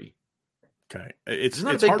 barbecue 3. Okay, it's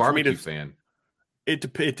not a big hard barbecue for me to,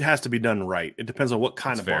 fan. It has to be done right. It depends on what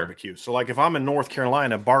kind That's of fair. barbecue. So, if I'm in North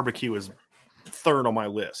Carolina, barbecue is 3rd on my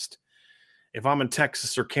list. If I'm in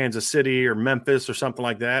Texas or Kansas City or Memphis or something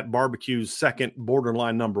like that, barbecue's 2nd,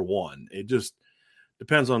 borderline number 1. It just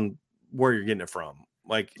depends on where you're getting it from.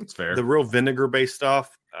 That's fair. The real vinegar-based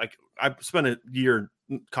stuff. I spent a year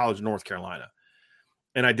college in North Carolina,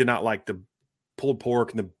 and I did not like the pulled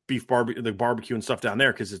pork and the beef barbecue and stuff down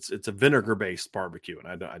there because it's a vinegar based barbecue,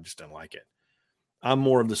 and I just didn't like it. I'm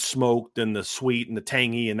more of the smoked and the sweet and the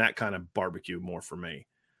tangy and that kind of barbecue more for me.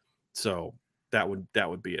 So that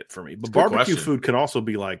would be it for me. But barbecue food can also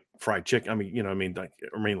be like fried chicken.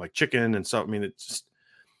 Like chicken and stuff. I mean, it's just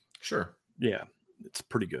sure. Yeah, it's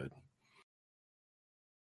pretty good.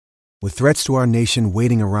 With threats to our nation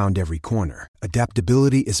waiting around every corner,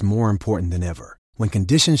 adaptability is more important than ever. When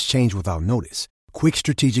conditions change without notice, quick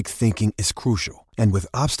strategic thinking is crucial. And with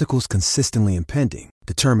obstacles consistently impending,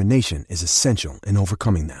 determination is essential in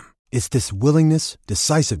overcoming them. It's this willingness,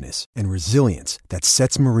 decisiveness, and resilience that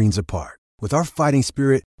sets Marines apart. With our fighting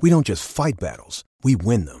spirit, we don't just fight battles, we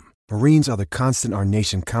win them. Marines are the constant our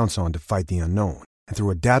nation counts on to fight the unknown. And through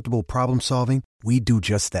adaptable problem solving, we do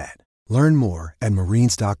just that. Learn more at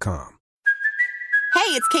marines.com.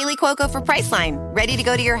 Hey, it's Kaylee Cuoco for Priceline. Ready to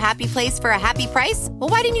go to your happy place for a happy price? Well,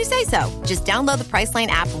 why didn't you say so? Just download the Priceline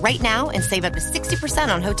app right now and save up to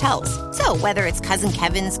 60% on hotels. So whether it's Cousin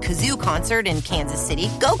Kevin's Kazoo Concert in Kansas City,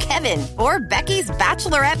 go Kevin, or Becky's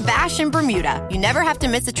Bachelorette Bash in Bermuda, you never have to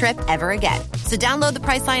miss a trip ever again. So download the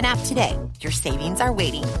Priceline app today. Your savings are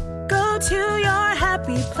waiting. Go to your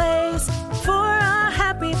happy place for a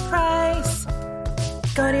happy price.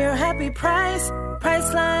 Go to your happy price,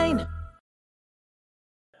 Priceline.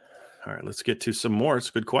 All right, let's get to some more. It's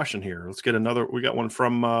a good question here. Let's get another. We got one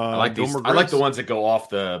from I like these. I like the ones that go off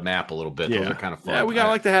the map a little bit. Yeah. Those are kind of fun. Yeah, we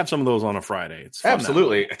like to have some of those on a Friday. It's fun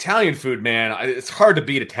absolutely now. Italian food, man. It's hard to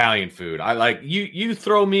beat Italian food. I like you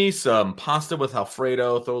throw me some pasta with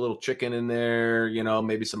Alfredo, throw a little chicken in there,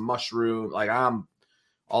 maybe some mushroom. Like I'm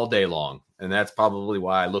all day long, and that's probably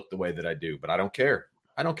why I look the way that I do. But I don't care.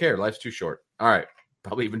 Life's too short. All right,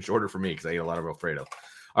 probably even shorter for me because I eat a lot of Alfredo.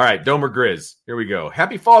 All right, Domer Grizz. Here we go.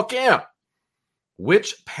 Happy fall camp.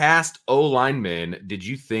 Which past O-lineman did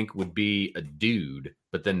you think would be a dude,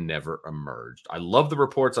 but then never emerged? I love the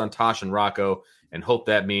reports on Tosh and Rocco and hope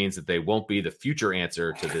that means that they won't be the future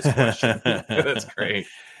answer to this question. That's great.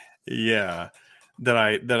 Yeah.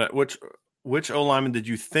 Which O-lineman did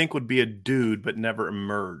you think would be a dude, but never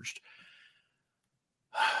emerged?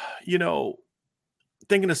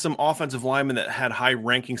 Thinking of some offensive linemen that had high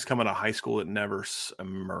rankings coming out of high school that never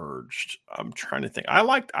emerged. I'm trying to think.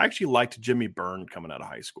 I actually liked Jimmy Byrne coming out of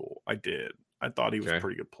high school. I did. I thought he was a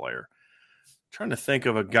pretty good player. Trying to think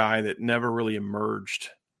of a guy that never really emerged.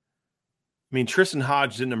 I mean, Tristan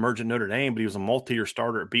Hodge didn't emerge at Notre Dame, but he was a multi-year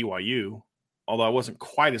starter at BYU. Although I wasn't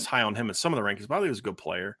quite as high on him as some of the rankings, but I think he was a good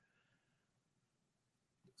player.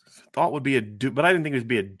 Thought would be a dude, but I didn't think it would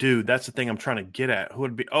be a dude. That's the thing I'm trying to get at. Who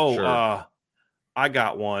would be? Oh, sure. I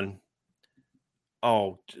got one.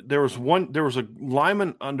 Oh, there was a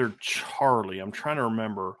lineman under Charlie. I'm trying to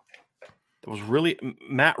remember. It was really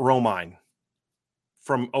Matt Romine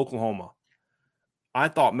from Oklahoma. I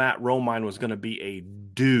thought Matt Romine was going to be a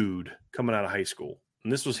dude coming out of high school.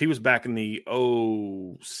 And he was back in the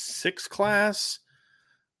 06 class,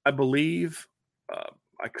 I believe.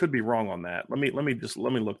 I could be wrong on that. Let me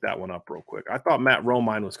look that one up real quick. I thought Matt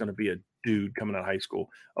Romine was going to be a dude coming out of high school.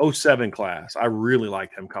 07 class. I really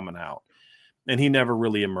liked him coming out. And he never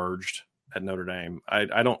really emerged at Notre Dame.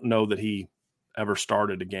 I don't know that he ever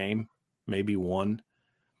started a game, maybe one,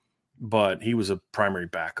 but he was a primary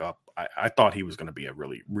backup. I thought he was going to be a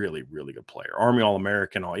really, really, really good player. Army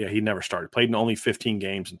All-American. Yeah, he never started. Played in only 15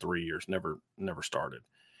 games in 3 years. Never started.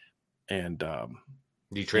 And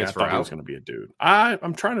did he transfer I thought out? He was going to be a dude.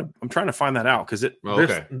 I'm trying to find that out because the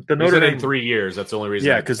Notre Dame in 3 years. That's the only reason.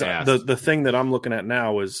 Yeah, because the thing that I'm looking at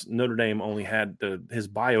now is Notre Dame only had his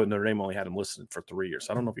bio at Notre Dame only had him listed for 3 years.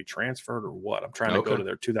 So I don't know if he transferred or what. I'm trying to go to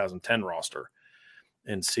their 2010 roster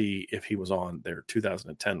and see if he was on their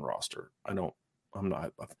 2010 roster. I'm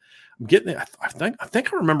getting it. I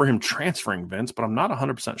think I remember him transferring, Vince, but I'm not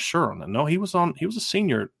 100% sure on that. No, he was a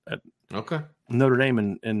senior at Notre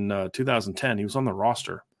Dame in 2010. He was on the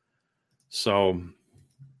roster. So,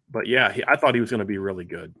 but yeah, I thought he was going to be really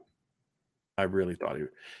good. I really thought he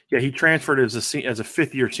would. Yeah, he transferred as a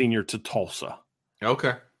fifth-year senior to Tulsa.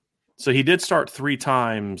 Okay. So he did start 3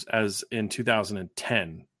 times as in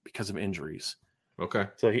 2010 because of injuries. Okay.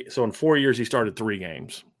 So in 4 years, he started 3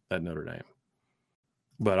 games at Notre Dame.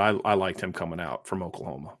 But I liked him coming out from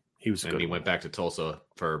Oklahoma. He was good. And he went back to Tulsa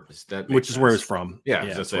which is where he's from. Yeah,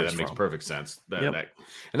 that makes perfect sense. And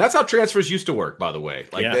that's how transfers used to work, by the way.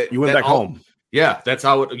 You went back home. Yeah, that's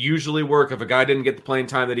how it usually worked. If a guy didn't get the playing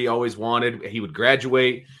time that he always wanted, he would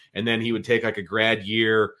graduate, and then he would take like a grad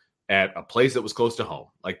year at a place that was close to home.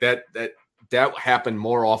 Like that happened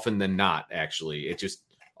more often than not, actually. It just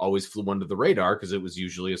always flew under the radar because it was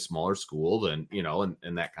usually a smaller school and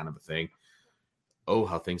that kind of a thing. Oh,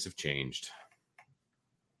 how things have changed.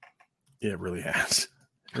 Yeah, it really has.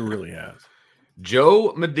 It really has.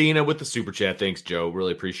 Joe Medina with the super chat. Thanks, Joe.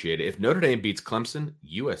 Really appreciate it. If Notre Dame beats Clemson,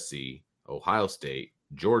 USC, Ohio State,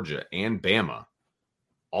 Georgia, and Bama,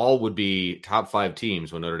 all would be top 5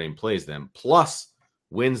 teams when Notre Dame plays them, plus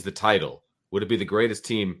wins the title, would it be the greatest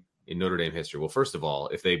team in Notre Dame history? Well, first of all,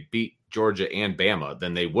 if they beat Georgia and Bama,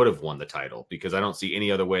 then they would have won the title because I don't see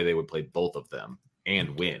any other way they would play both of them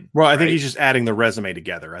and win. Well, I think he's just adding the resume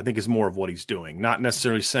together. I think is more of what he's doing, not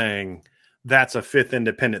necessarily saying that's a 5th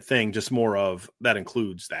independent thing, just more of that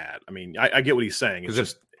includes that. I mean, I get what he's saying. It's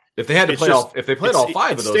just if they had to play if they played all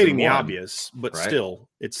 5 of those, stating the obvious, but right?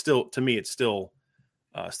 it's still to me, it's still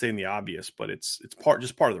stating the obvious, but it's part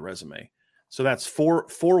of the resume. So that's four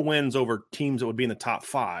wins over teams that would be in the top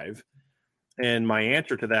 5. And my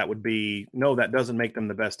answer to that would be, no, that doesn't make them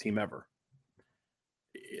the best team ever.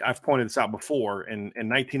 I've pointed this out before. In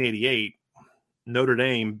 1988, Notre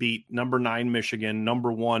Dame beat number 9 Michigan,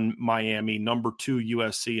 number 1 Miami, number 2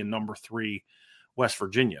 USC, and number 3 West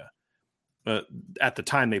Virginia. At the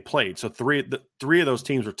time they played, so three of those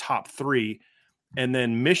teams were top 3, and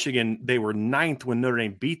then Michigan, they were 9th when Notre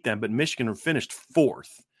Dame beat them, but Michigan finished 4th.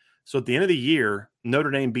 So at the end of the year,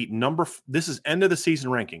 Notre Dame beat this is end of the season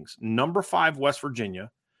rankings, number 5 West Virginia.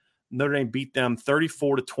 Notre Dame beat them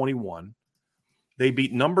 34-21. They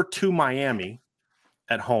beat number 2 Miami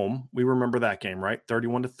at home. We remember that game, right?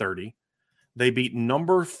 31-30. They beat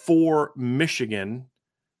number 4 Michigan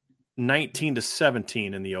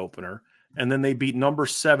 19-17 in the opener. And then they beat number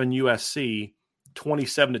 7 USC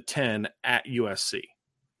 27-10 at USC,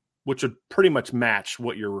 which would pretty much match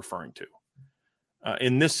what you're referring to.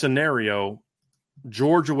 In this scenario,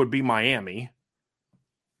 Georgia would be Miami.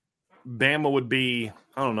 Bama would be,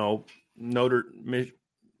 I don't know,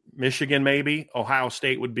 Michigan maybe. Ohio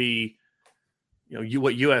State would be,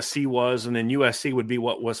 what USC was, and then USC would be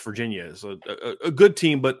what West Virginia is. A good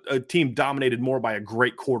team, but a team dominated more by a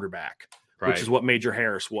great quarterback, right, which is what Major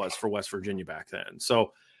Harris was for West Virginia back then.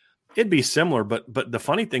 So it'd be similar, but the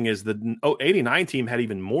funny thing is the 89 team had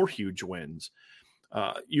even more huge wins.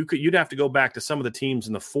 You'd have to go back to some of the teams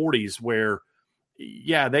in the 40s where,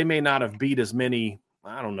 yeah, they may not have beat as many.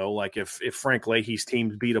 I don't know, like if Frank Leahy's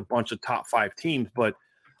teams beat a bunch of top 5 teams, but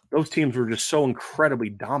those teams were just so incredibly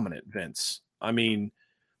dominant, Vince. I mean,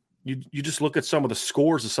 you just look at some of the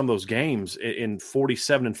scores of some of those games in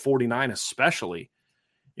 47 and 49, especially.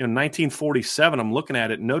 1947, I'm looking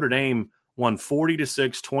at it. Notre Dame won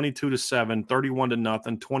 40-6, 22-7,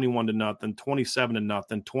 31-0, 21-0,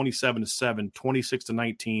 27-0, 27-7,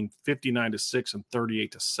 26-19, 59-6, and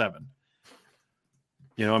 38-7.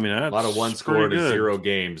 That's a lot of one score to 0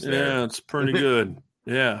 games there. Yeah, it's pretty good.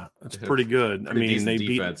 Yeah, that's pretty good. I mean, they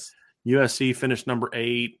defense. Beat USC, finished number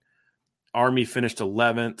 8. Army finished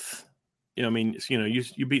 11th.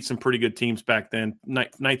 You beat some pretty good teams back then.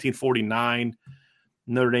 1949,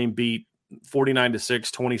 Notre Dame beat 49-6,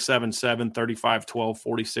 27-7, 35-12,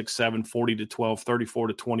 46-7, 40-12,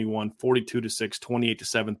 34-21, 42-6,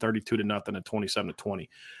 28-7, 32-0, and 27-20.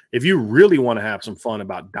 If you really want to have some fun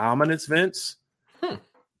about dominance, Vince,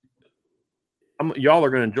 y'all are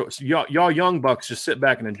going to enjoy. Y'all young bucks just sit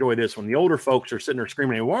back and enjoy this. When the older folks are sitting there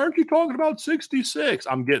screaming, "Why aren't you talking about 66?"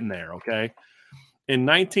 I'm getting there. Okay. In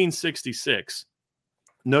 1966,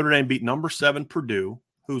 Notre Dame beat number 7 Purdue,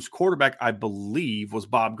 whose quarterback I believe was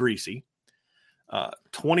Bob Greasy,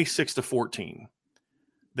 26-14.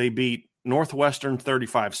 They beat Northwestern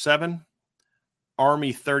 35-7,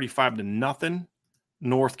 Army 35-0,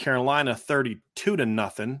 North Carolina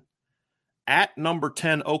 32-0. At number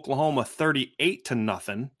 10, Oklahoma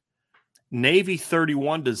 38-0, Navy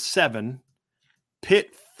 31-7,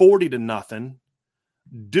 Pitt 40-0,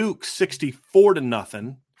 Duke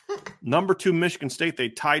 64-0. Number 2, Michigan State, they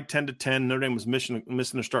tied 10-10. Notre Dame was missing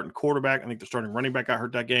their starting quarterback. I think their starting running back got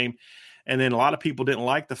hurt that game. And then a lot of people didn't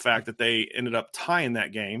like the fact that they ended up tying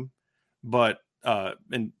that game. But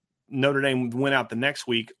and Notre Dame went out the next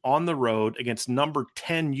week on the road against number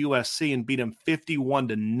 10 USC and beat them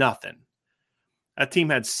 51-0. That team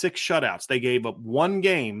had 6 shutouts. They gave up one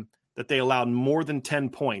game that they allowed more than 10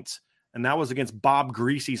 points, and that was against Bob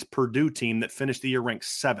Greasy's Purdue team that finished the year ranked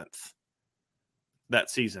 7th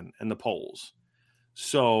that season in the polls.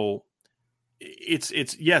 So it's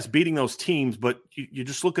yes, beating those teams, but you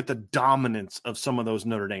just look at the dominance of some of those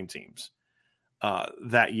Notre Dame teams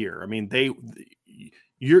that year. I mean,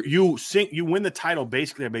 you win the title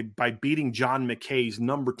basically by beating John McKay's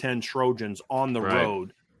number 10 Trojans on the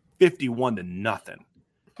road. 51-0.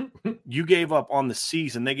 You gave up on the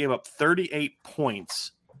season. They gave up 38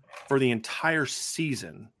 points for the entire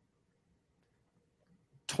season,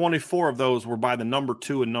 24 of those were by the number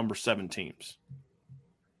 2 and number 7 teams.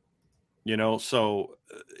 So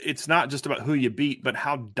it's not just about who you beat, but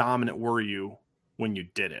how dominant were you when you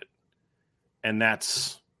did it. And it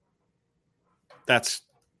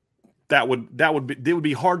would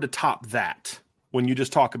be hard to top that when you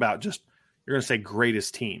just talk about you're going to say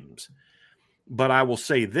greatest teams. But I will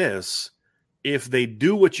say this, if they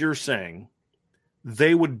do what you're saying,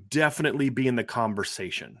 they would definitely be in the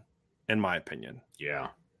conversation, in my opinion. Yeah.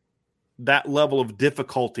 That level of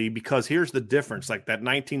difficulty, because here's the difference. Like that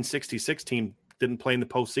 1966 team didn't play in the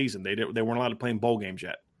postseason. They weren't allowed to play in bowl games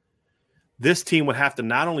yet. This team would have to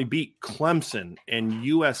not only beat Clemson and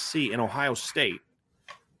USC and Ohio State,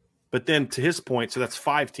 but then to his point, so that's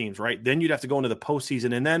 5 teams, right? Then you'd have to go into the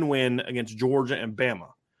postseason and then win against Georgia and Bama.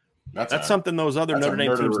 That's something those other Notre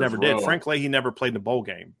Dame teams never did. Frank Leahy never played in a bowl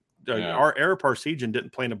game. Our Ara Parseghian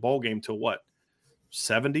didn't play in a bowl game till what?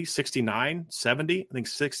 70, 69, 70? I think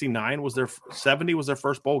 69 was their 70 was their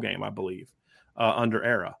first bowl game, I believe, under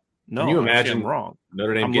Ara. No, can you imagine I'm wrong.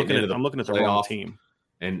 Notre Dame I'm looking at the wrong team.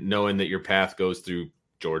 And knowing that your path goes through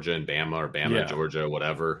Georgia and Bama or Bama, Georgia,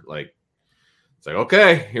 whatever, like it's like,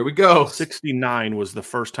 okay, here we go. 69 was the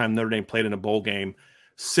first time Notre Dame played in a bowl game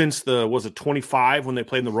since was it 25 when they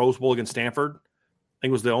played in the Rose Bowl against Stanford? I think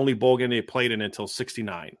it was the only bowl game they played in until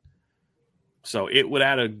 69. So it would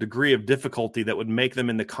add a degree of difficulty that would make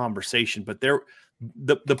them in the conversation. But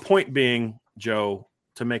the point being, Joe,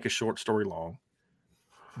 to make a short story long,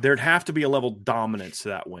 there'd have to be a level of dominance to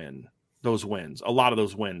that win, those wins, a lot of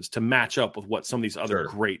those wins, to match up with what some of these other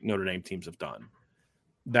great Notre Dame teams have done.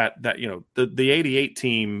 The 88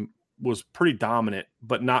 team was pretty dominant,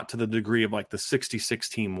 but not to the degree of like the 66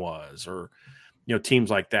 team was, or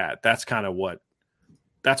teams like that. That's kind of what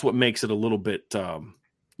makes it a little bit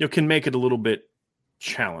can make it a little bit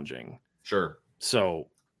challenging. Sure. So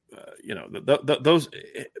the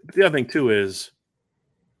other thing too is,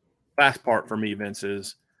 last part for me, Vince,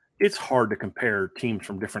 is it's hard to compare teams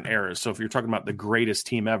from different eras. So if you're talking about the greatest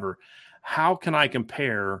team ever, how can I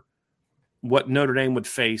compare what Notre Dame would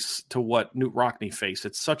face to what Knute Rockne faced?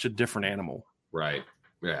 It's such a different animal. Right.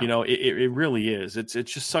 Yeah. It really is. It's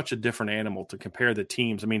just such a different animal to compare the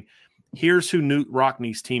teams. I mean, here's who Knute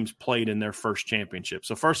Rockne's teams played in their first championship.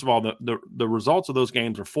 So first of all, the results of those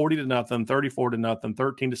games are 40-0, 34-0,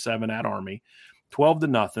 13-7 at Army,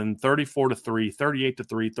 12-0, 34-3,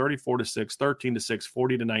 38-3, 34-6, 13-6,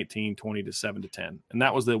 40-19, 20-7-10. And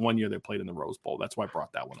that was the one year they played in the Rose Bowl. That's why I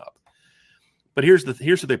brought that one up. But here's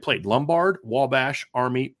who they played: Lombard, Wabash,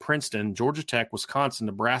 Army, Princeton, Georgia Tech, Wisconsin,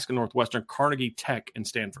 Nebraska, Northwestern, Carnegie Tech, and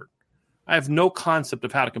Stanford. I have no concept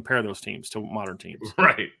of how to compare those teams to modern teams.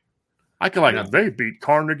 Right. I can they beat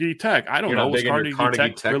Carnegie Tech. I don't know. Was Carnegie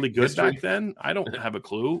Tech really good history back then? I don't have a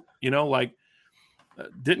clue.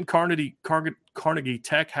 Didn't Carnegie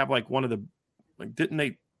Tech have like one of the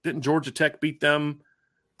didn't Georgia Tech beat them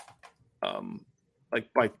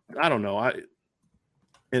by I don't know,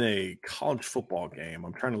 in a college football game?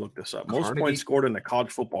 I'm trying to look this up. Most points scored in a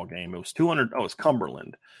college football game. It was 200. Oh, it's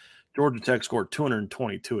Cumberland. Georgia Tech scored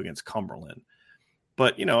 222 against Cumberland.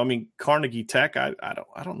 But Carnegie Tech. I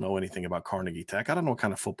don't know anything about Carnegie Tech. I don't know what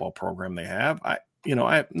kind of football program they have. I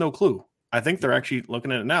have no clue. I think they're actually looking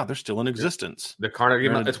at it now. They're still in existence. The Carnegie.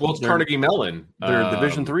 It's Carnegie Mellon. They're a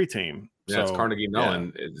Division III team. Yeah, so, it's Carnegie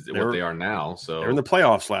Mellon is what they are now. So they're in the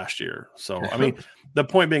playoffs last year. So I mean, the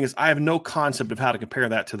point being is, I have no concept of how to compare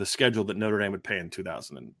that to the schedule that Notre Dame would pay in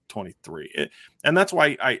 2023, and that's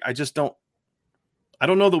why I just don't. I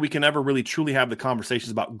don't know that we can ever really truly have the conversations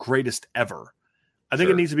about greatest ever. I think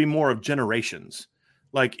it needs to be more of generations.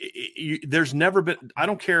 Like there's never been. I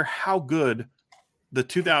don't care how good the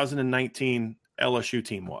 2019 LSU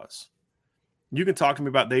team was. You can talk to me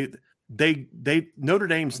about Notre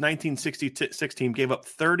Dame's 1966 team gave up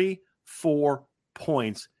 34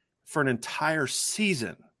 points for an entire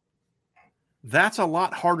season. That's a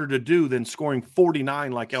lot harder to do than scoring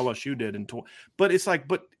 49 like LSU did. But it's like,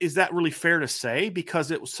 but is that really fair to say?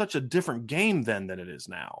 Because it was such a different game then than it is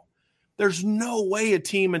now. There's no way a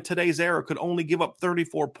team in today's era could only give up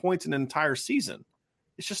 34 points in an entire season.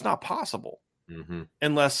 It's just not possible. Mm-hmm.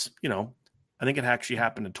 Unless, I think it actually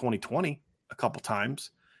happened in 2020 a couple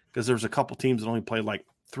times, because there's a couple teams that only played like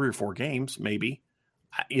 3 or 4 games, maybe.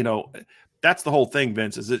 That's the whole thing,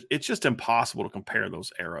 Vince, is it's just impossible to compare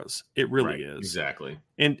those eras. It really is. Exactly.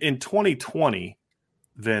 In 2020,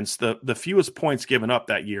 Vince, the fewest points given up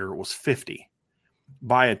that year was 50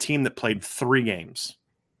 by a team that played 3 games.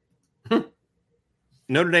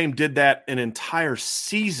 Notre Dame did that an entire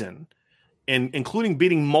season, and including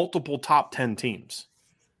beating multiple top 10 teams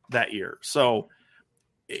that year. So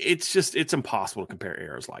it's impossible to compare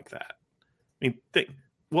eras like that. I mean,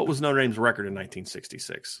 what was Notre Dame's record in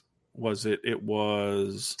 1966? It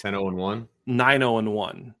was 10-0-1,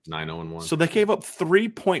 9-0-1, 9-0-1. So they gave up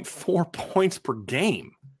 3.4 points per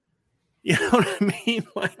game. You know what I mean?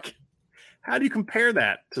 Like, how do you compare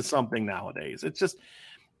that to something nowadays? It's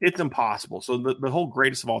impossible. So the whole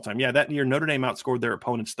greatest of all time. Yeah, that year Notre Dame outscored their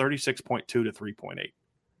opponents 36.2 to 3.8.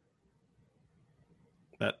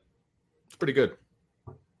 That's pretty good.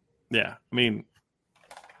 Yeah, I mean,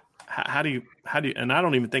 how do you? And I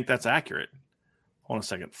don't even think that's accurate. Hold on a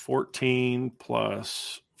second. 14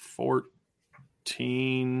 plus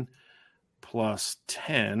 14 plus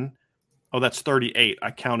 10. Oh, that's 38.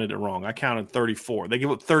 I counted it wrong. I counted 34. They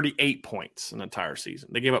gave up 38 points an entire season.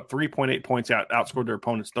 They gave up 3.8 points, outscored their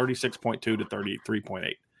opponents 36.2 to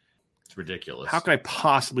 33.8. It's ridiculous. How can I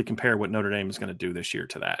possibly compare what Notre Dame is going to do this year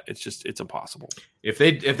to that? It's impossible. If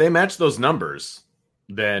they match those numbers,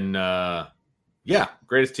 then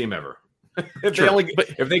greatest team ever.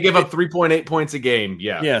 If they give up 3.8 points a game,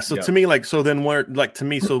 to me,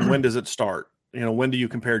 when does it start? When do you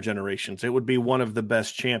compare generations? It would be one of the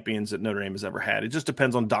best champions that Notre Dame has ever had. It just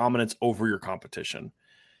depends on dominance over your competition.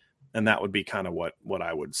 And that would be kind of what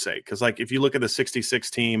I would say. Because, if you look at the 66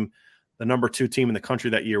 team, the number 2 team in the country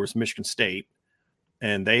that year was Michigan State.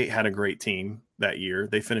 And they had a great team that year.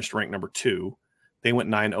 They finished ranked number 2. They went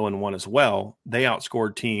 9-0-1 as well. They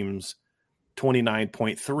outscored teams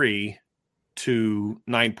 29.3 to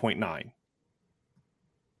 9.9.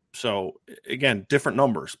 So, again, different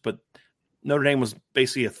numbers, but Notre Dame was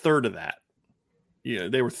basically a third of that.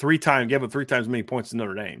 They were gave up 3 times as many points as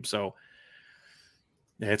Notre Dame. So,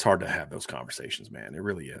 it's hard to have those conversations, man. It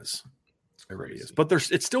really is. It really is. But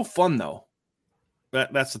it's still fun, though.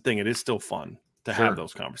 That's the thing. It is still fun to have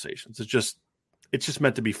those conversations. It's just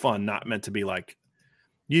meant to be fun, not meant to be like,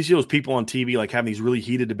 you see those people on TV like having these really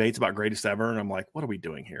heated debates about greatest ever, and I'm like, what are we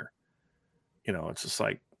doing here? It's just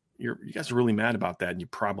like you guys are really mad about that, and you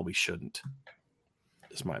probably shouldn't.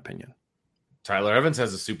 Is my opinion. Tyler Evans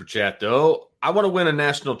has a super chat though. I want to win a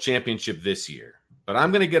national championship this year, but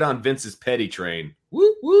I'm going to get on Vince's petty train.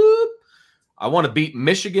 Whoop whoop! I want to beat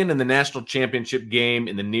Michigan in the national championship game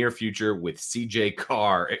in the near future with CJ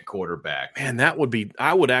Carr at quarterback. Man,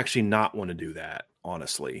 I would actually not want to do that,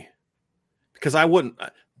 honestly. Because I wouldn't.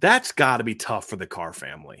 That's got to be tough for the Carr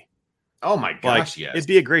family. Oh my gosh, yes. It'd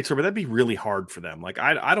be a great story, but that'd be really hard for them.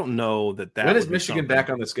 I don't know that. When is Michigan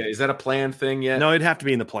back on this game? Is that a planned thing yet? No, it'd have to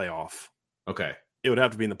be in the playoff. Okay. It would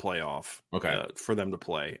have to be in the playoff. Okay. For them to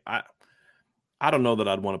play. I don't know that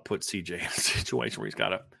I'd want to put CJ in a situation where he's got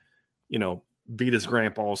to, beat his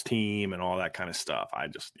grandpa's team and all that kind of stuff.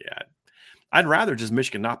 I'd rather just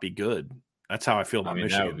Michigan not be good. That's how I feel about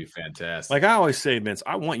Michigan. That would be fantastic. Like I always say, Vince,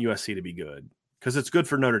 I want USC to be good because it's good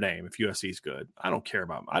for Notre Dame if USC is good. I don't care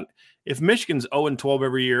about if Michigan's 0-12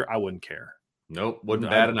 every year, I wouldn't care. Nope, wouldn't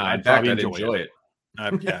bat an eye. In fact, I'd enjoy it.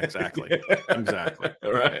 Yeah, exactly. Exactly.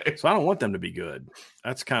 All right. So I don't want them to be good.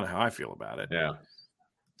 That's kind of how I feel about it. Yeah.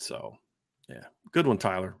 So, yeah. Good one,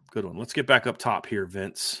 Tyler. Good one. Let's get back up top here,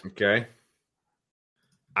 Vince. Okay.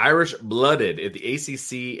 Irish blooded if the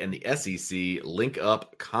ACC and the SEC link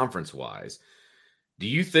up conference-wise. Do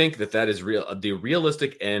you think that is the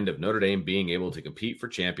realistic end of Notre Dame being able to compete for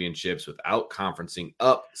championships without conferencing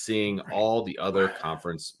up, seeing all the other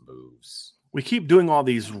conference moves? We keep doing all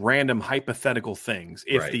these random hypothetical things.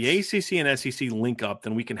 If the ACC and SEC link up,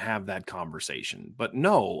 then we can have that conversation. But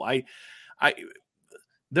no,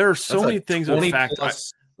 there are so many things. In fact,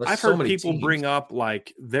 I've heard people bring up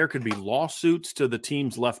like there could be lawsuits to the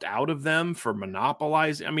teams left out of them for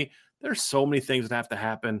monopolizing. I mean, there's so many things that have to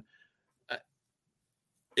happen.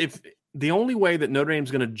 If the only way that Notre Dame's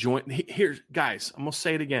going to join here, guys, I'm going to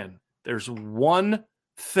say it again. There's one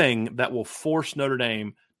thing that will force Notre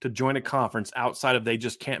Dame to join a conference outside of they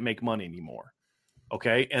just can't make money anymore.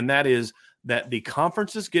 Okay. And that is that the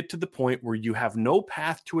conferences get to the point where you have no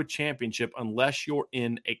path to a championship unless you're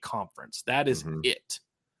in a conference. That is it.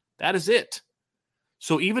 That is it.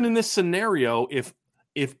 So even in this scenario, if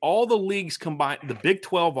all the leagues combine, the Big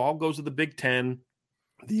 12 all goes to the Big 10,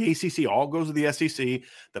 the ACC all goes to the SEC,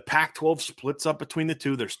 the Pac-12 splits up between the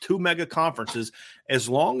two, there's 2 mega conferences, as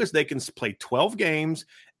long as they can play 12 games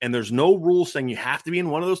and there's no rule saying you have to be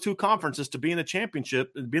in one of those 2 conferences to be in a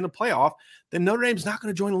championship, to be in the playoff, then Notre Dame's not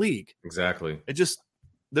going to join a league. Exactly. It just,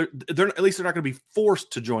 they're at least they're not going to be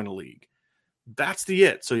forced to join a league. That's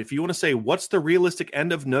it. So if you want to say what's the realistic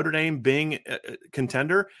end of Notre Dame being a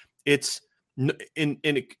contender, it's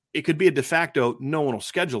it could be a de facto, no one will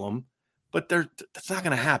schedule them, but that's not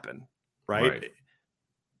going to happen, right?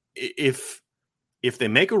 If they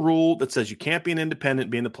make a rule that says you can't be an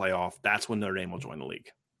independent, be in the playoff, that's when Notre Dame will join the league.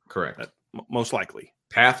 Correct. Most likely.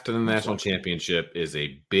 Path to the national championship is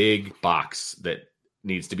a big box that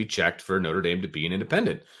needs to be checked for Notre Dame to be an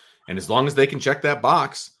independent. And as long as they can check that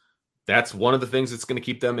box, that's one of the things that's going to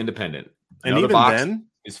keep them independent. And even then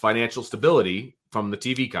is financial stability from the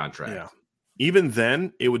TV contract. Yeah. Even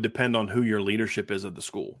then, it would depend on who your leadership is at the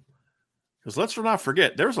school. Because let's not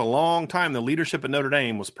forget, there was a long time the leadership at Notre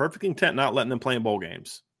Dame was perfectly content not letting them play in bowl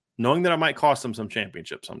games, knowing that it might cost them some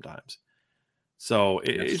championships sometimes. So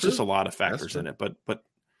it's just a lot of factors in it. But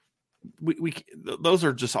we those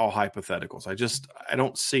are just all hypotheticals. I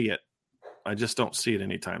don't see it. I just don't see it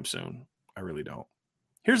anytime soon. I really don't.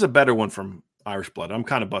 Here's a better one from Irish Blood. I'm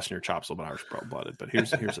kind of busting your chops a little bit Irish Blooded, but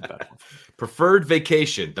here's a better one. Preferred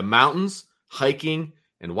vacation: the mountains, hiking,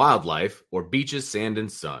 and wildlife, or beaches, sand,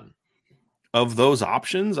 and sun. Of those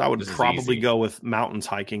options, I would probably go with mountains,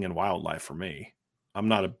 hiking, and wildlife for me. I'm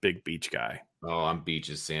not a big beach guy. Oh, I'm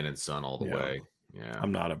beaches, sand, and sun all the way. Yeah,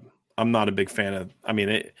 I'm not a big fan of. I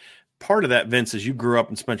mean, part of that, Vince, is you grew up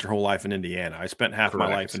and spent your whole life in Indiana. I spent half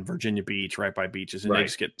my life in Virginia Beach, right by beaches, and you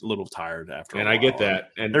just get a little tired after. And a while. I get that,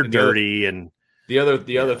 and they're dirty. And the other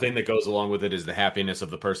thing that goes along with it is the happiness of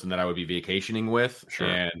the person that I would be vacationing with. Sure.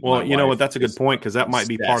 And well, you know what? That's a good point, because that might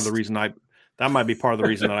be part of the reason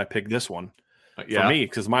that I picked this one. For me,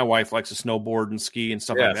 because my wife likes to snowboard and ski and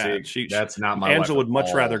stuff like that. That's not my Angela would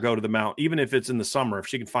much rather go to the mountain, even if it's in the summer. If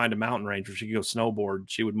she can find a mountain range where she can go snowboard,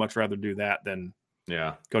 she would much rather do that than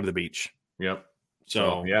go to the beach. Yep.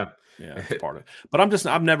 So it's part of it. But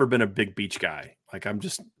I've never been a big beach guy. Like, I'm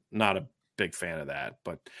just not a big fan of that.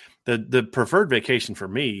 But the preferred vacation for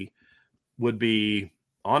me would be,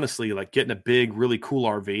 honestly, like getting a big, really cool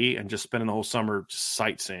RV and just spending the whole summer just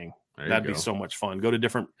sightseeing. That'd be so much fun. Go to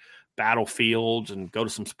different battlefields and go to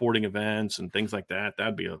some sporting events and things like that.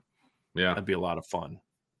 That'd be a lot of fun.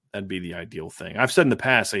 That'd be the ideal thing. I've said in the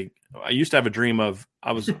past, I used to have a dream of,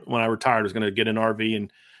 when I retired, I was going to get an RV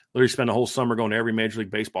and literally spend a whole summer going to every Major League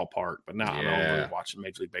Baseball park. But now I don't really watch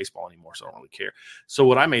Major League Baseball anymore, so I don't really care. So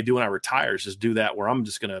what I may do when I retire is just do that, where I'm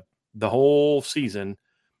just going to, the whole season,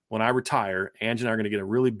 when I retire, Angie and I are going to get a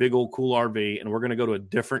really big old cool RV, and we're going to go to a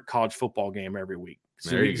different college football game every week.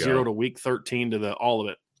 So week 0 to week 13 to all of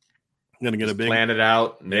it. I'm going to get a big, plan it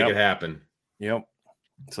out, make it happen. Yep.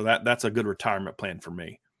 So that's a good retirement plan for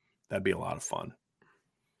me. That'd be a lot of fun.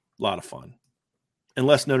 A lot of fun.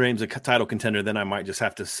 Unless Notre Dame's a title contender, then I might just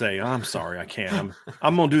have to say, I'm sorry, I can't.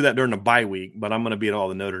 I'm going to do that during the bye week, but I'm going to be at all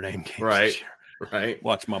the Notre Dame games. Right.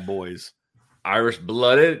 Watch my boys. Irish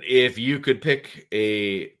Blooded, if you could pick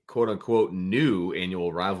a quote-unquote new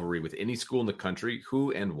annual rivalry with any school in the country,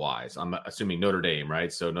 who and why? So I'm assuming Notre Dame,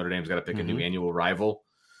 right? So Notre Dame's got to pick a new annual rival.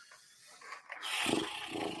 I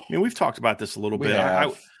mean, we've talked about this a little bit.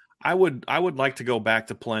 I would like to go back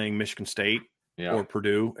to playing Michigan State or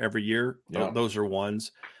Purdue every year. Those are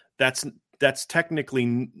ones. That's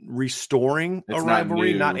technically restoring a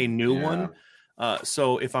rivalry, not a new one.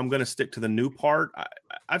 So if I'm going to stick to the new part,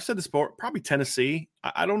 I've said this before, probably Tennessee.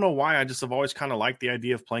 I don't know why. I just have always kind of liked the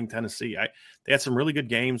idea of playing Tennessee. They had some really good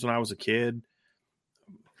games when I was a kid.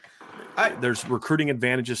 There's recruiting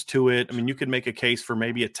advantages to it. I mean, you could make a case for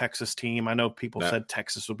maybe a Texas team. I know people said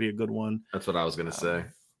Texas would be a good one. That's what I was going to say.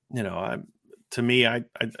 To me, I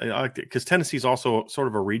like it because Tennessee's also sort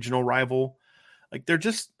of a regional rival. Like,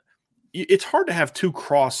 it's hard to have two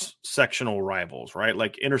cross-sectional rivals, right?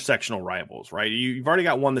 Like intersectional rivals, right? You've already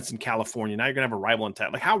got one that's in California. Now you're going to have a rival in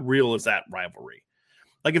Texas. Like, how real is that rivalry?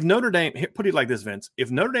 Like, if Notre Dame, put it like this, Vince,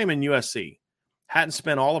 if Notre Dame and USC hadn't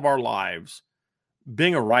spent all of our lives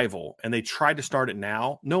being a rival and they tried to start it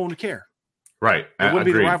now, no one would care. Right. It wouldn't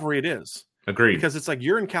be the rivalry it is. Agreed. Because it's like,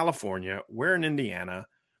 you're in California, we're in Indiana.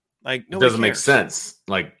 Like, it doesn't make sense.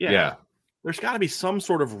 Like, there's got to be some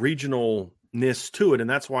sort of regionalness to it. And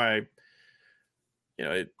that's why,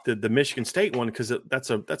 the Michigan State one, because that's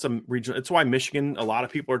a regional. It's why Michigan, a lot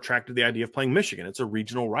of people are attracted to the idea of playing Michigan. It's a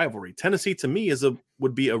regional rivalry. Tennessee, to me,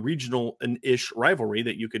 would be a regional-ish rivalry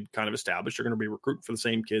that you could kind of establish. You're going to be recruiting for the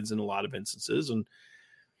same kids in a lot of instances, and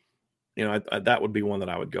that would be one that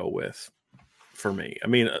I would go with for me. I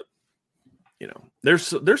mean,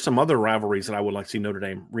 there's some other rivalries that I would like to see Notre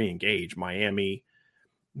Dame re-engage: Miami,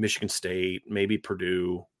 Michigan State, maybe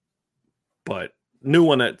Purdue, but new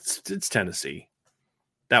one it's Tennessee.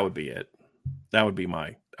 That would be it. That would be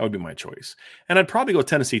my choice. And I'd probably go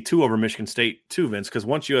Tennessee 2 over Michigan State 2, Vince, because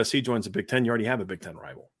once USC joins the Big Ten, you already have a Big Ten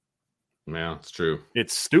rival. Yeah, it's true.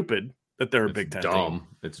 It's stupid that they're a Big Ten dumb. Team.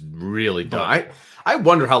 It's really dumb. I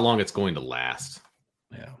wonder how long it's going to last.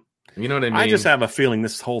 Yeah. You know what I mean? I just have a feeling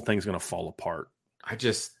this whole thing's going to fall apart. I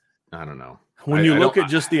don't know. When you look at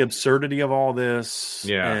just the absurdity of all this,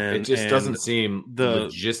 it just doesn't seem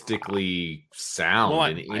logistically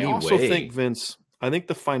sound in any way. I also think, Vince, I think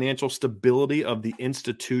the financial stability of the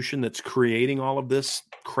institution that's creating all of this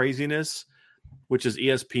craziness, which is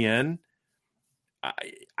ESPN,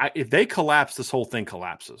 if they collapse, this whole thing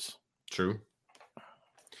collapses. True.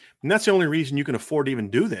 And that's the only reason you can afford to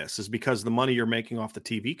even do this is because of the money you're making off the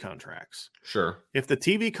TV contracts. Sure. If the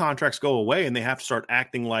TV contracts go away and they have to start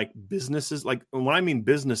acting like businesses, like when I mean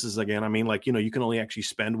businesses again, I mean like, you can only actually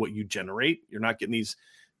spend what you generate. You're not getting these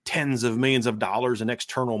tens of millions of dollars in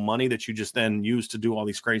external money that you just then use to do all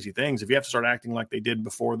these crazy things. If you have to start acting like they did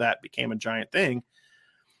before that became a giant thing,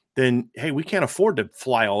 then, hey, we can't afford to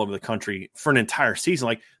fly all over the country for an entire season.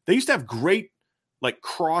 Like they used to have great like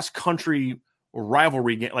cross-country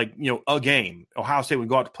rivalry game, like a game. Ohio State would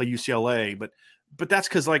go out to play UCLA, but that's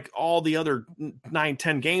because like all the other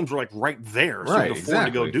 9-10 games were like right there, so you could afford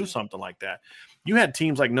to go do something like that. You had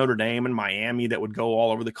teams like Notre Dame and Miami that would go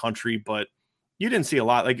all over the country, but you didn't see a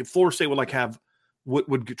lot. Like Florida State would like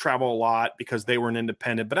would travel a lot because they were an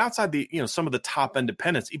independent. But outside the some of the top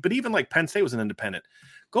independents, but even like Penn State was an independent.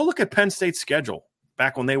 Go look at Penn State's schedule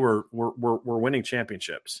back when they were winning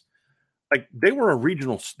championships. Like they were a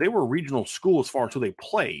regional school as far as who they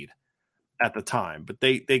played at the time, but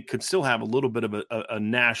they could still have a little bit of a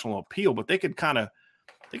national appeal, but they could kind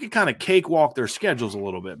of cakewalk their schedules a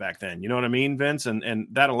little bit back then. You know what I mean, Vince? And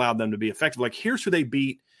that allowed them to be effective. Like here's who they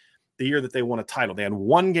beat the year that they won a title. They had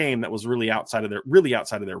one game that was really outside of their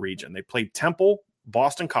region. They played Temple,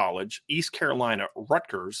 Boston College, East Carolina,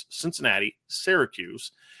 Rutgers, Cincinnati,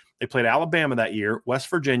 Syracuse. They played Alabama that year, West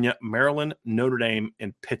Virginia, Maryland, Notre Dame,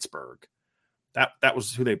 and Pittsburgh. That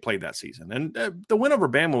was who they played that season. And the win over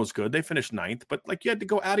Bama was good. They finished 9th, but like you had to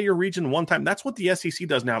go out of your region one time. That's what the SEC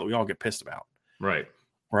does now that we all get pissed about. Right.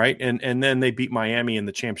 And then they beat Miami in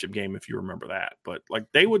the championship game, if you remember that. But like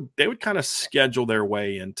they would kind of schedule their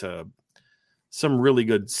way into some really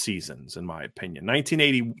good seasons, in my opinion.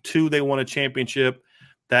 1982, they won a championship.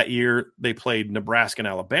 That year, they played Nebraska and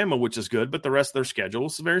Alabama, which is good, but the rest of their schedule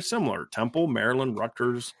is very similar. Temple, Maryland,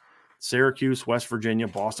 Rutgers, Syracuse, West Virginia,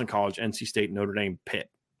 Boston College, NC State, Notre Dame, Pitt.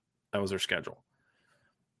 That was their schedule,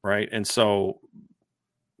 right? And so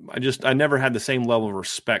I never had the same level of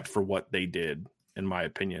respect for what they did, in my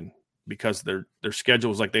opinion, because their schedule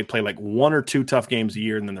was like they play like 1 or 2 tough games a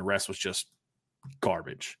year, and then the rest was just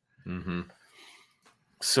garbage. Mm-hmm.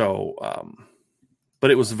 So, but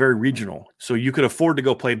it was very regional, so you could afford to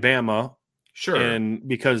go play Bama, sure, and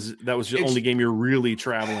because that was the only game you're really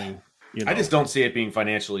traveling. I just don't see it being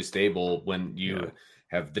financially stable when you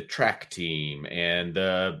have the track team and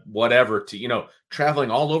whatever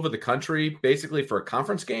traveling all over the country basically for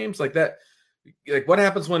conference games like that. Like what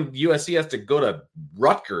happens when USC has to go to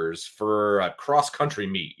Rutgers for a cross country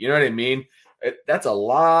meet? You know what I mean? That's a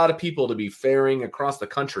lot of people to be ferrying across the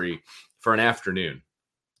country for an afternoon.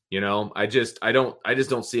 I just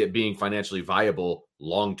don't see it being financially viable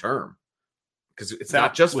long term because it's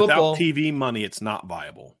not just football. Without TV money, it's not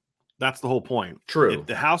viable. That's the whole point. True. If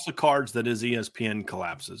the house of cards that is ESPN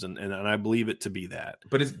collapses, and I believe it to be that.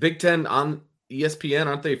 But is Big Ten on ESPN?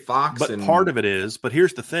 Aren't they Fox? But part of it is. But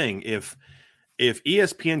here's the thing: if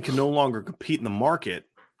ESPN can no longer compete in the market,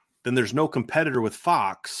 then there's no competitor with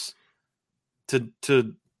Fox to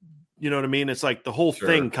you know what I mean? It's like the whole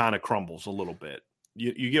thing kind of crumbles a little bit.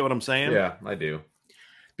 You get what I'm saying? Yeah, I do.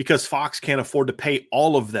 Because Fox can't afford to pay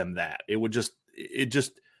all of them that.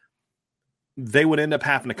 They would end up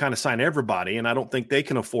having to kind of sign everybody, and I don't think they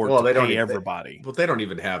can afford to pay everybody. But they don't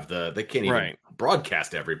even have they can't even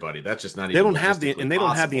broadcast everybody. That's just not even. They don't have they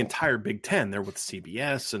don't have the entire Big Ten. They're with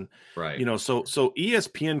CBS and so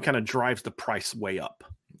ESPN kind of drives the price way up.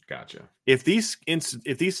 Gotcha. If these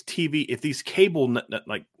cable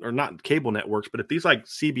or not cable networks, but if these like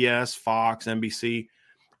CBS, Fox, NBC,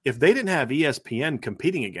 if they didn't have ESPN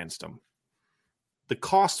competing against them, the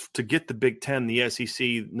cost to get the Big Ten, the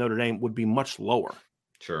SEC, Notre Dame would be much lower.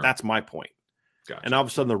 Sure. That's my point. Gotcha. And all of a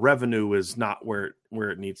sudden the revenue is not where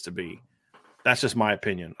it needs to be. That's just my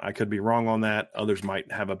opinion. I could be wrong on that. Others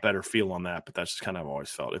might have a better feel on that, but that's just kind of how I've always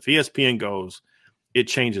felt. If ESPN goes, it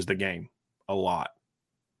changes the game a lot.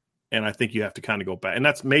 And I think you have to kind of go back. And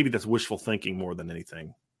that's wishful thinking more than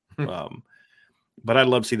anything. But I'd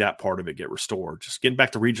love to see that part of it get restored. Just getting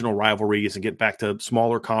back to regional rivalries and get back to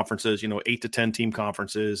smaller conferences, 8 to 10 team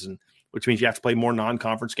conferences, and which means you have to play more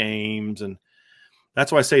non-conference games. And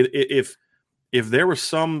that's why I say if there was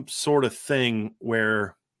some sort of thing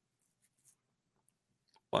where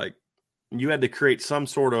like you had to create some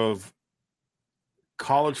sort of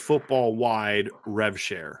college football wide rev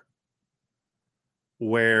share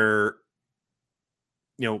where,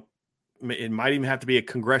 it might even have to be a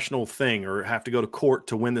congressional thing or have to go to court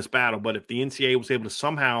to win this battle. But if the NCAA was able to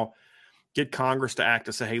somehow get Congress to act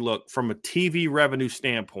to say, hey, look, from a TV revenue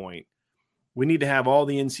standpoint, we need to have all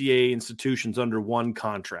the NCAA institutions under one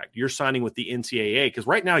contract. You're signing with the NCAA because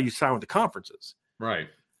right now you sign with the conferences. Right.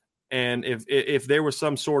 And if there was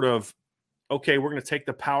some sort of, okay, we're going to take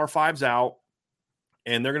the Power Fives out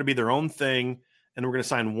and they're going to be their own thing, and we're going to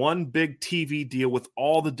sign one big TV deal with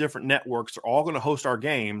all the different networks. They're all going to host our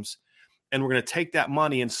games, and we're going to take that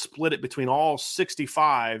money and split it between all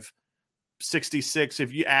 65, 66,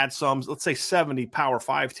 if you add some, let's say 70 Power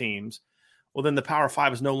 5 teams. Well, then the Power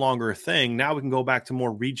 5 is no longer a thing. Now we can go back to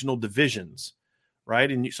more regional divisions,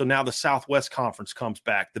 right? And so now the Southwest Conference comes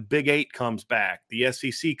back. The Big 8 comes back. The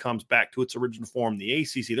SEC comes back to its original form. The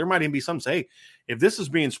ACC. There might even be some say, hey, if this is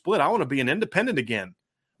being split, I want to be an independent again.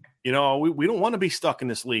 You know, we don't want to be stuck in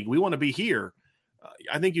this league. We want to be here.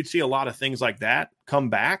 I think you'd see a lot of things like that come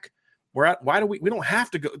back. Why do we don't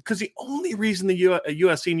have to go? Because the only reason the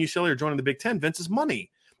USC and UCLA are joining the Big Ten, Vince, is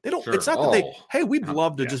money. They don't. Sure. It's not that we'd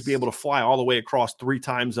love to just be able to fly all the way across 3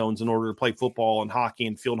 time zones in order to play football and hockey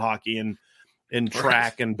and field hockey and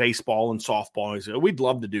track and baseball and softball. We'd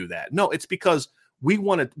love to do that. No, it's because we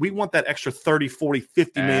want that extra 30, 40,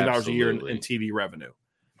 50 million dollars a year in TV revenue.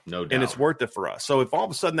 No doubt. And it's worth it for us. So if all of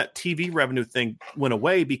a sudden that TV revenue thing went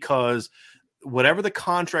away because whatever the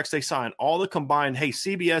contracts they sign, all the combined, hey,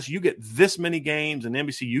 CBS, you get this many games, and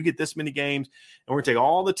NBC, you get this many games, and we're going to take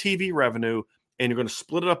all the TV revenue and you're going to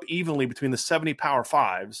split it up evenly between the 70 Power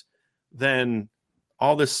Fives, then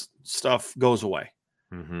all this stuff goes away.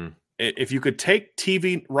 Mm-hmm. If you could take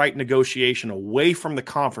TV right negotiation away from the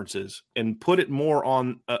conferences and put it more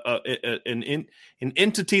on an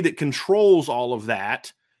entity that controls all of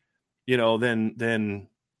that, you know, then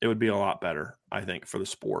it would be a lot better, I think, for the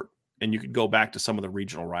sport. And you could go back to some of the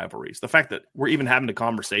regional rivalries. The fact that we're even having a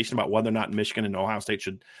conversation about whether or not Michigan and Ohio State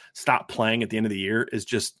should stop playing at the end of the year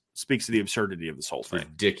speaks to the absurdity of this whole thing.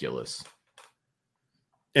 Ridiculous.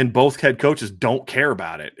 And both head coaches don't care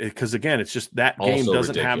about it because, again, it's just that game also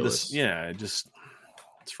doesn't ridiculous. have this. Yeah,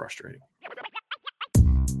 it's frustrating.